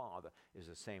from the Father is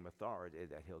the same authority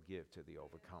that he'll give to the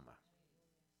overcomer.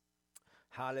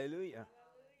 Hallelujah.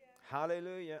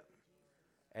 Hallelujah.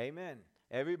 Amen.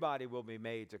 Everybody will be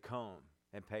made to come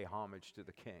and pay homage to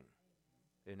the King.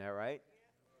 Isn't that right?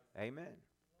 Amen.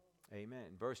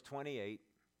 Amen. Verse 28.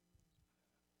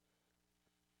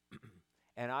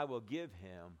 And I will give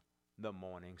him the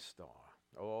morning star.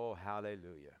 Oh,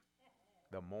 hallelujah.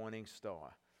 The morning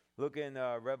star. Look in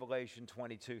Revelation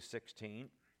 22:16.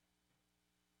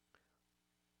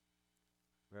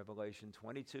 Revelation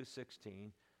 22:16.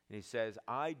 And he says,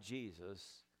 I,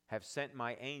 Jesus, have sent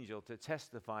my angel to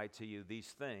testify to you these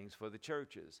things for the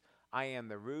churches. I am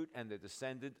the root and the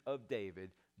descendant of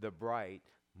David, the bright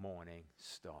morning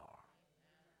star.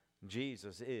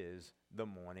 Jesus is the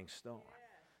morning star.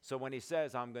 So when he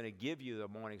says, I'm going to give you the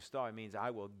morning star, it means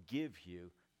I will give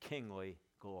you kingly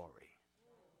glory.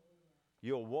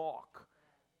 You'll walk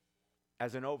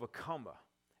as an overcomer,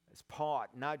 as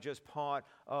part, not just part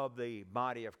of the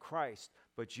body of Christ,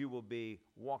 but you will be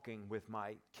walking with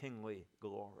my kingly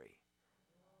glory,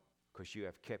 because you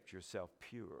have kept yourself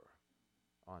pure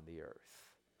on the earth,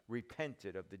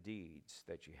 repented of the deeds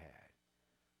that you had.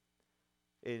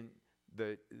 In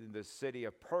the city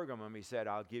of Pergamum, he said,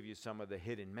 I'll give you some of the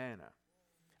hidden manna,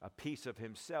 a piece of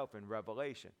himself in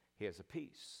Revelation. Here's a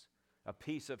piece. A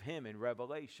piece of him in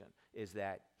Revelation is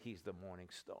that he's the morning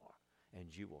star,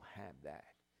 and you will have that.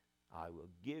 I will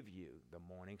give you the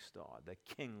morning star, the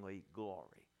kingly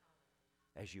glory,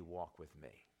 as you walk with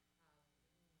me.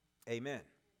 Amen.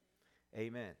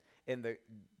 Amen. In the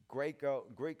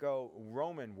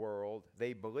Greco-Roman world,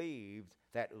 they believed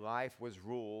that life was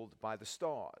ruled by the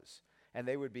stars, and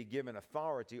they would be given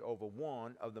authority over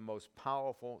one of the most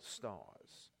powerful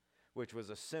stars, which was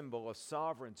a symbol of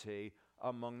sovereignty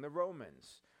among the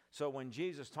Romans. So when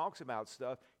Jesus talks about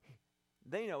stuff,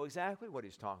 they know exactly what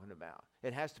he's talking about.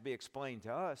 It has to be explained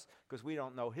to us because we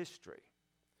don't know history.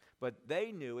 But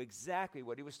they knew exactly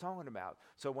what he was talking about.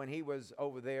 So when he was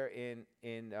over there in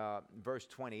verse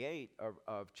 28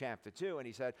 of chapter 2, and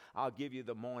he said, I'll give you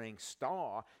the morning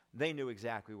star, they knew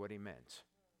exactly what he meant.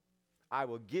 I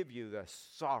will give you the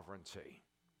sovereignty.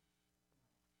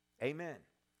 Amen.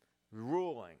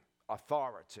 Ruling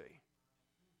authority.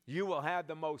 You will have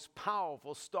the most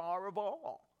powerful star of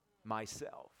all,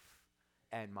 myself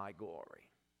and my glory.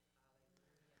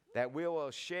 That we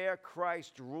will share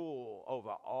Christ's rule over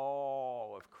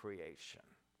all of creation.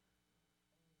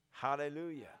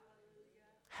 Hallelujah.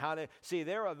 See,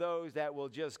 there are those that will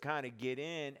just kind of get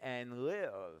in and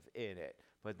live in it,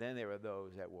 but then there are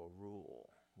those that will rule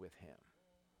with him.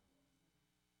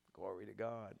 Glory to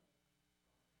God.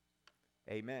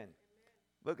 Amen.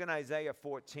 Look in Isaiah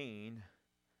 14.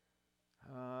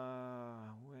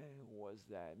 Where was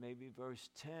that? Maybe verse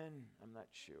 10? I'm not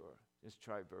sure. Let's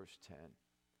try verse 10.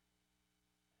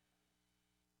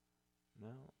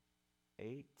 No.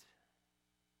 8?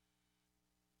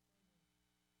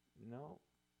 No.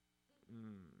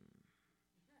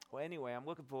 Well, anyway, I'm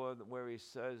looking for where he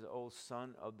says, "O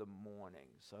son of the morning,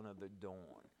 son of the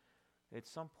dawn." It's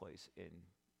someplace in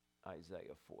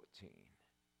Isaiah 14.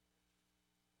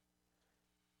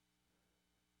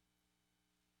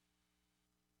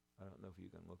 I don't know if you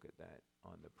can look at that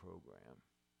on the program.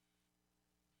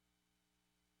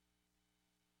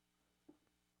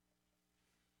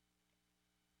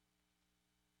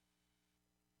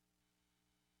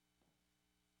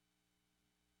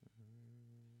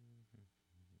 Mm-hmm.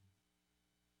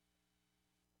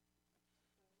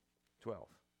 12.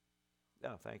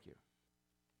 Oh, thank you.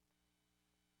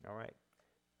 All right.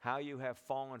 How you have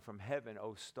fallen from heaven,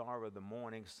 O star of the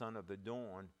morning, son of the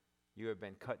dawn. You have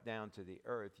been cut down to the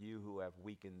earth, you who have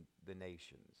weakened the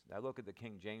nations. Now look at the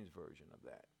King James Version of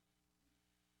that.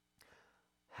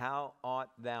 How art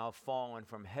thou fallen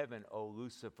from heaven, O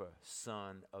Lucifer,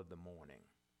 son of the morning?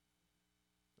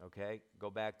 Okay, go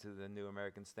back to the New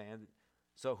American Standard.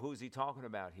 So who's he talking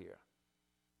about here?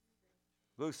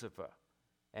 Lucifer.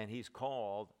 And he's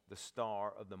called the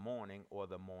star of the morning, or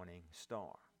the morning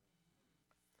star.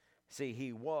 See,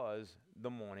 he was the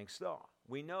morning star.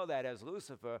 We know that as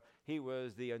Lucifer, he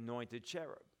was the anointed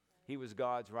cherub. He was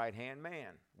God's right-hand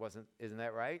man. Isn't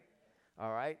that right?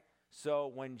 All right.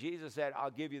 So when Jesus said,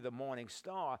 I'll give you the morning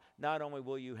star, not only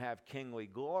will you have kingly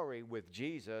glory with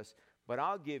Jesus, but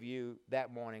I'll give you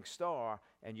that morning star,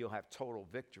 and you'll have total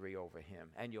victory over him,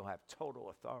 and you'll have total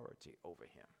authority over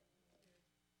him.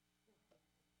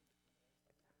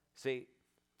 See,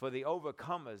 for the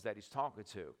overcomers that he's talking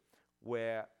to,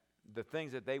 where the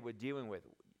things that they were dealing with,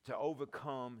 to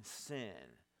overcome sin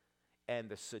and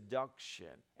the seduction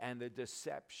and the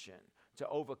deception, to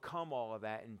overcome all of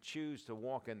that and choose to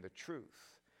walk in the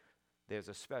truth, there's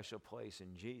a special place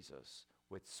in Jesus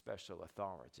with special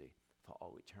authority for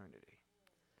all eternity.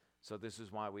 So this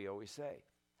is why we always say,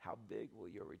 how big will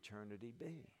your eternity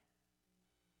be?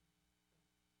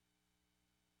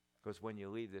 Because when you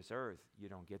leave this earth, you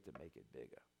don't get to make it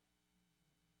bigger.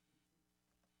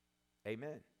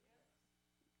 Amen.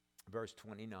 Verse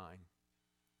 29,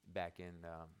 back in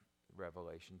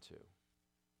Revelation 2.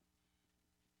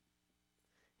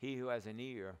 He who has an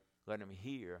ear, let him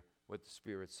hear what the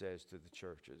Spirit says to the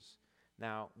churches.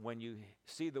 Now, when you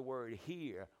see the word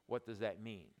hear, what does that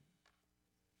mean?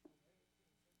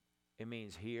 It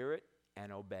means hear it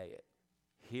and obey it.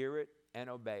 Hear it and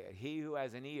obey it. He who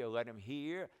has an ear, let him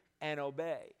hear and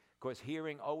obey. Because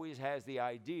hearing always has the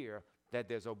idea that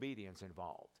there's obedience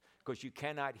involved. Because you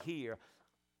cannot hear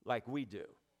like we do.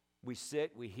 We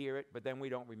sit, we hear it, but then we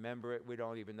don't remember it. We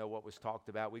don't even know what was talked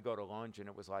about. We go to lunch and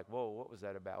it was like, whoa, what was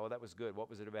that about? Oh, that was good. What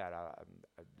was it about?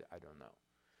 I don't know.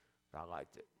 But I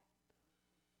liked it.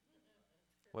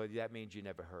 Well, that means you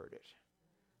never heard it.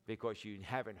 Because you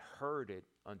haven't heard it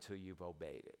until you've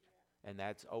obeyed it. And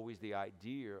that's always the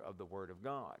idea of the Word of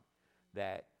God.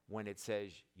 That when it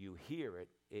says you hear it,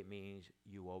 it means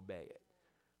you obey it.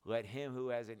 Let him who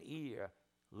has an ear,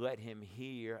 let him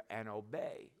hear and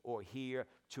obey, or hear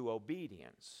to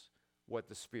obedience what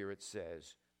the Spirit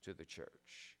says to the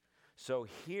church. So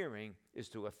hearing is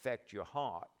to affect your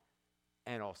heart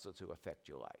and also to affect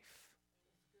your life.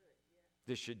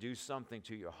 This should do something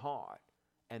to your heart,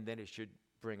 and then it should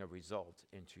bring a result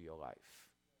into your life.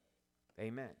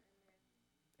 Amen.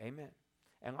 Amen.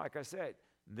 And like I said,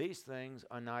 these things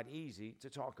are not easy to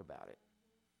talk about it.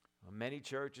 Many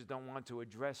churches don't want to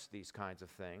address these kinds of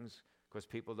things because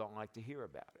people don't like to hear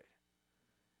about it.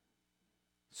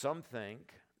 Some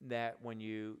think that when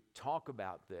you talk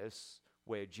about this,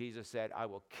 where Jesus said, I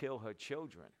will kill her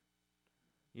children,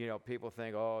 you know, people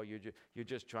think, oh, you're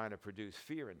just trying to produce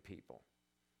fear in people.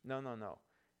 No.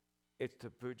 It's to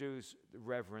produce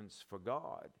reverence for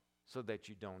God so that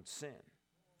you don't sin.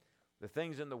 The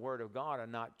things in the Word of God are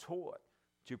not taught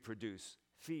to produce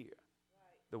fear.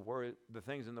 Right. The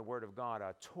things in the Word of God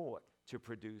are taught to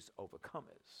produce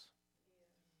overcomers.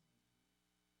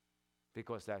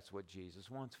 Because that's what Jesus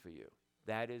wants for you.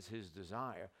 That is his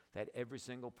desire, that every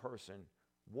single person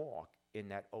walk in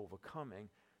that overcoming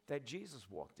that Jesus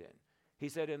walked in. He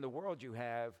said, in the world you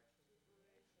have,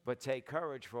 but take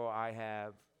courage, for I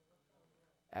have.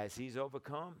 As he's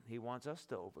overcome, he wants us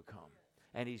to overcome.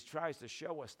 And he tries to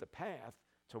show us the path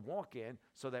to walk in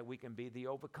so that we can be the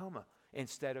overcomer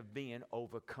instead of being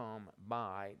overcome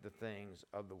by the things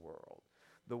of the world.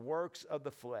 The works of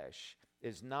the flesh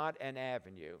is not an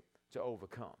avenue to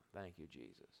overcome. Thank you,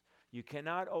 Jesus. You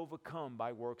cannot overcome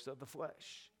by works of the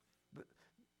flesh.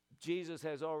 Jesus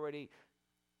has already,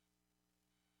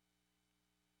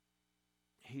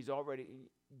 he's already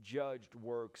judged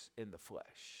works in the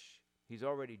flesh. He's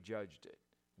already judged it.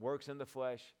 Works in the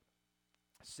flesh,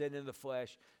 sin in the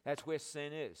flesh. That's where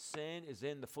sin is. Sin is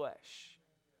in the flesh.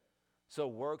 So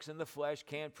works in the flesh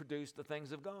can't produce the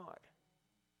things of God.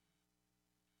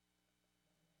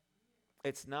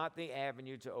 It's not the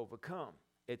avenue to overcome.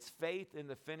 It's faith in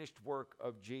the finished work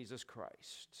of Jesus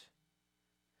Christ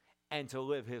and to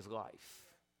live his life.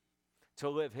 To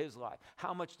live his life.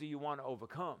 How much do you want to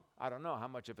overcome? I don't know. How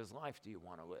much of his life do you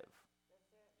want to live?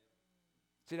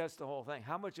 See, that's the whole thing.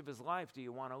 How much of his life do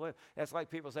you want to live? That's like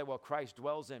people say, well, Christ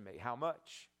dwells in me. How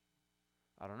much?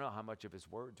 I don't know how much of his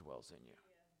word dwells in you.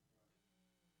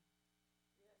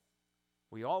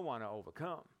 We all want to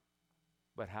overcome,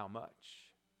 but how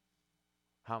much?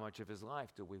 How much of his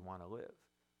life do we want to live?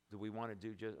 Do we want to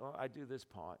do just, oh, I do this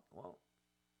part. Well,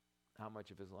 how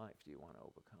much of his life do you want to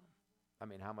overcome? I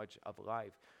mean, how much of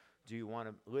life do you want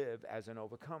to live as an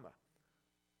overcomer?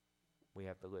 we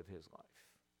have to live his life.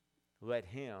 Let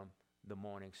him, the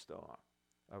morning star,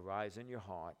 arise in your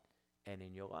heart and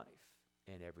in your life,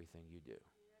 in everything you do.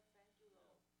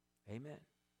 Amen.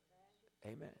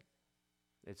 Amen.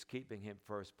 It's keeping him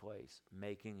first place,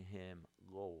 making him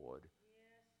Lord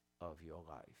of your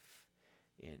life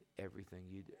in everything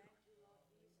you do.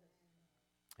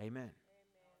 Amen.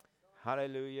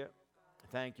 Hallelujah.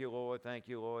 Thank you, Lord. Thank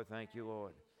you, Lord. Thank you,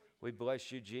 Lord. We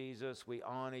bless you, Jesus. We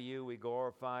honor you. We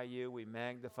glorify you. We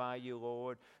magnify you,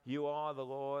 Lord. You are the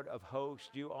Lord of hosts.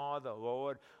 You are the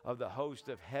Lord of the host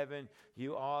of heaven.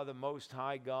 You are the Most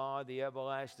High God, the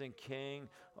everlasting King.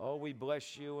 Oh, we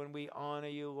bless you and we honor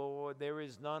you, Lord. There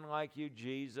is none like you,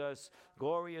 Jesus.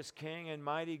 Glorious King and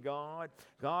mighty God,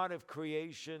 God of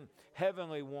creation,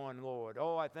 heavenly one, Lord.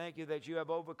 Oh, I thank you that you have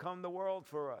overcome the world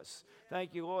for us.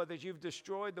 Thank you, Lord, that you've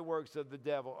destroyed the works of the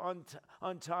devil,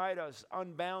 untied us,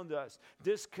 unbound us,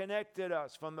 disconnected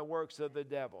us from the works of the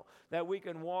devil, that we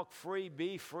can walk free,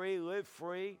 be free, live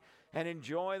free, and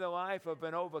enjoy the life of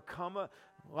an overcomer,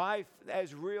 life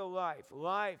as real life,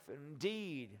 life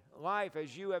indeed, life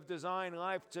as you have designed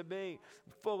life to be,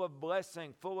 full of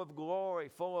blessing, full of glory,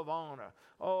 full of honor.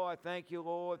 Oh, I thank you,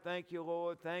 Lord. Thank you,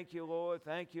 Lord. Thank you, Lord.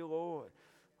 Thank you, Lord.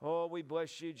 Oh, we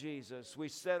bless you, Jesus. We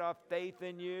set our faith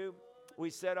in you. We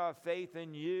set our faith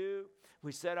in you.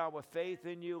 We set our faith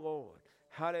in you, Lord.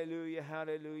 Hallelujah,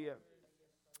 hallelujah.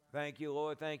 Thank you,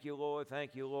 Lord. Thank you, Lord.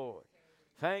 Thank you, Lord.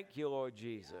 Thank you, Lord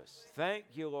Jesus. Thank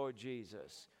you, Lord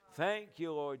Jesus. Thank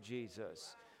you, Lord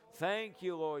Jesus. Thank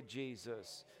you, Lord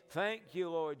Jesus. Thank you,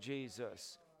 Lord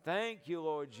Jesus. Thank you,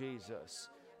 Lord Jesus.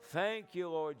 Thank you,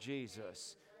 Lord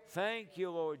Jesus. Thank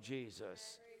you, Lord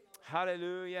Jesus.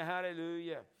 Hallelujah,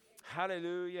 hallelujah.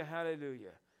 Hallelujah,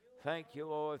 hallelujah. Thank you,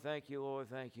 Lord. Thank you, Lord.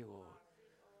 Thank you, Lord.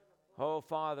 Oh,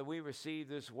 Father, we receive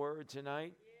this word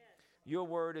tonight. Your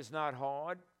word is not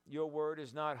hard. Your word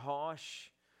is not harsh.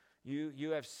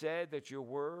 You have said that your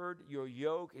word, your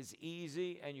yoke is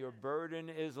easy and your burden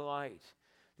is light.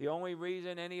 The only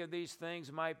reason any of these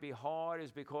things might be hard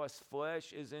is because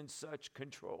flesh is in such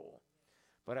control.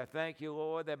 But I thank you,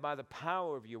 Lord, that by the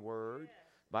power of your word,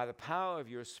 by the power of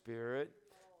your spirit,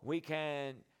 we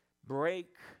can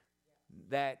break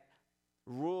that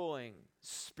ruling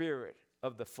spirit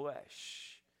of the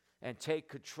flesh and take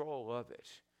control of it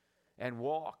and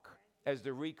walk as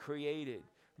the recreated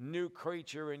new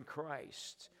creature in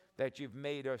Christ that you've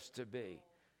made us to be.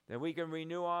 That we can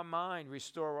renew our mind,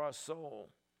 restore our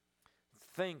soul,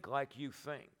 think like you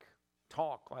think,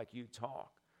 talk like you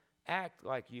talk, act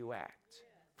like you act,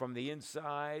 from the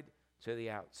inside to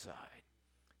the outside.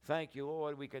 Thank you,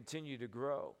 Lord, we continue to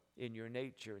grow in your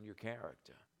nature and your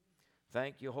character.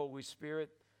 Thank you, Holy Spirit,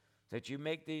 that you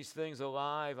make these things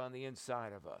alive on the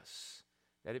inside of us,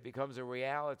 that it becomes a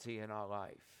reality in our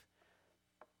life.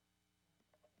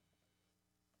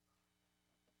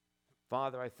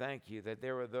 Father, I thank you that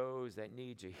there are those that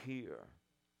need to hear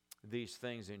these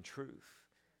things in truth,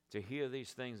 to hear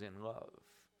these things in love,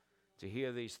 to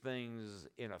hear these things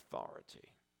in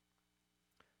authority.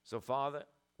 So, Father,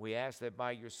 we ask that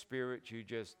by your Spirit you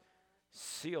just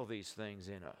seal these things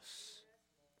in us,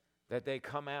 that they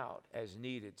come out as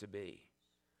needed to be,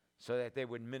 so that they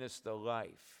would minister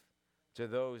life to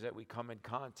those that we come in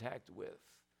contact with,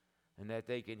 and that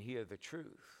they can hear the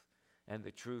truth, and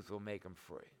the truth will make them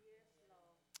free.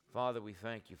 Father, we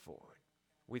thank you for it.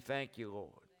 We thank you,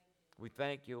 Lord. We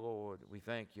thank you, Lord. We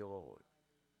thank you, Lord.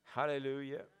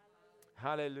 Hallelujah.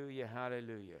 Hallelujah.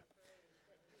 Hallelujah.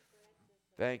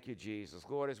 Thank you, Jesus.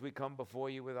 Lord, as we come before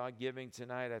you with our giving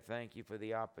tonight, I thank you for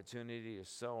the opportunity to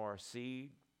sow our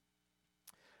seed,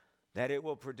 that it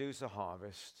will produce a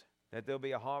harvest, that there'll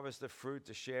be a harvest of fruit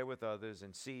to share with others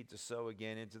and seed to sow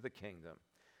again into the kingdom.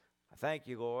 I thank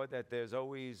you, Lord, that there's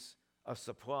always a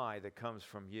supply that comes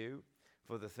from you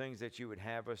for the things that you would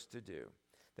have us to do,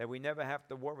 that we never have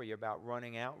to worry about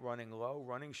running out, running low,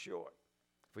 running short,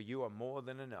 for you are more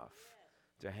than enough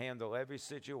to handle every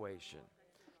situation.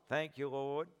 Thank you,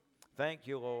 Lord. Thank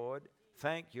you, Lord.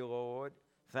 Thank you, Lord.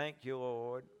 Thank you,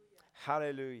 Lord.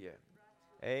 Hallelujah.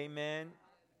 Amen.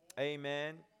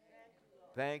 Amen.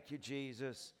 Thank you,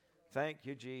 Jesus. Thank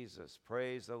you, Jesus.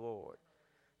 Praise the Lord.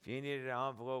 If you need an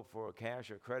envelope for a cash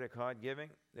or credit card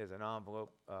giving, there's an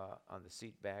envelope on the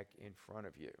seat back in front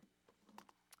of you.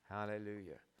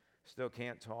 Hallelujah. Still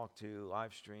can't talk to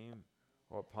live stream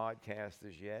or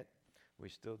podcasters yet. We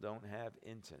still don't have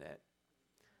internet.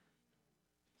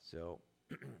 So,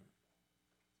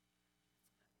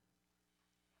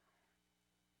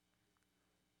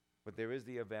 but there is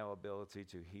the availability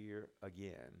to hear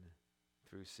again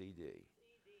through CD.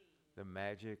 The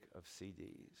magic of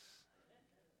CDs.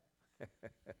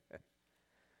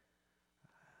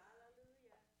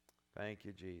 Thank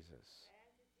you, Jesus.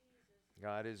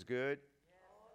 God is good.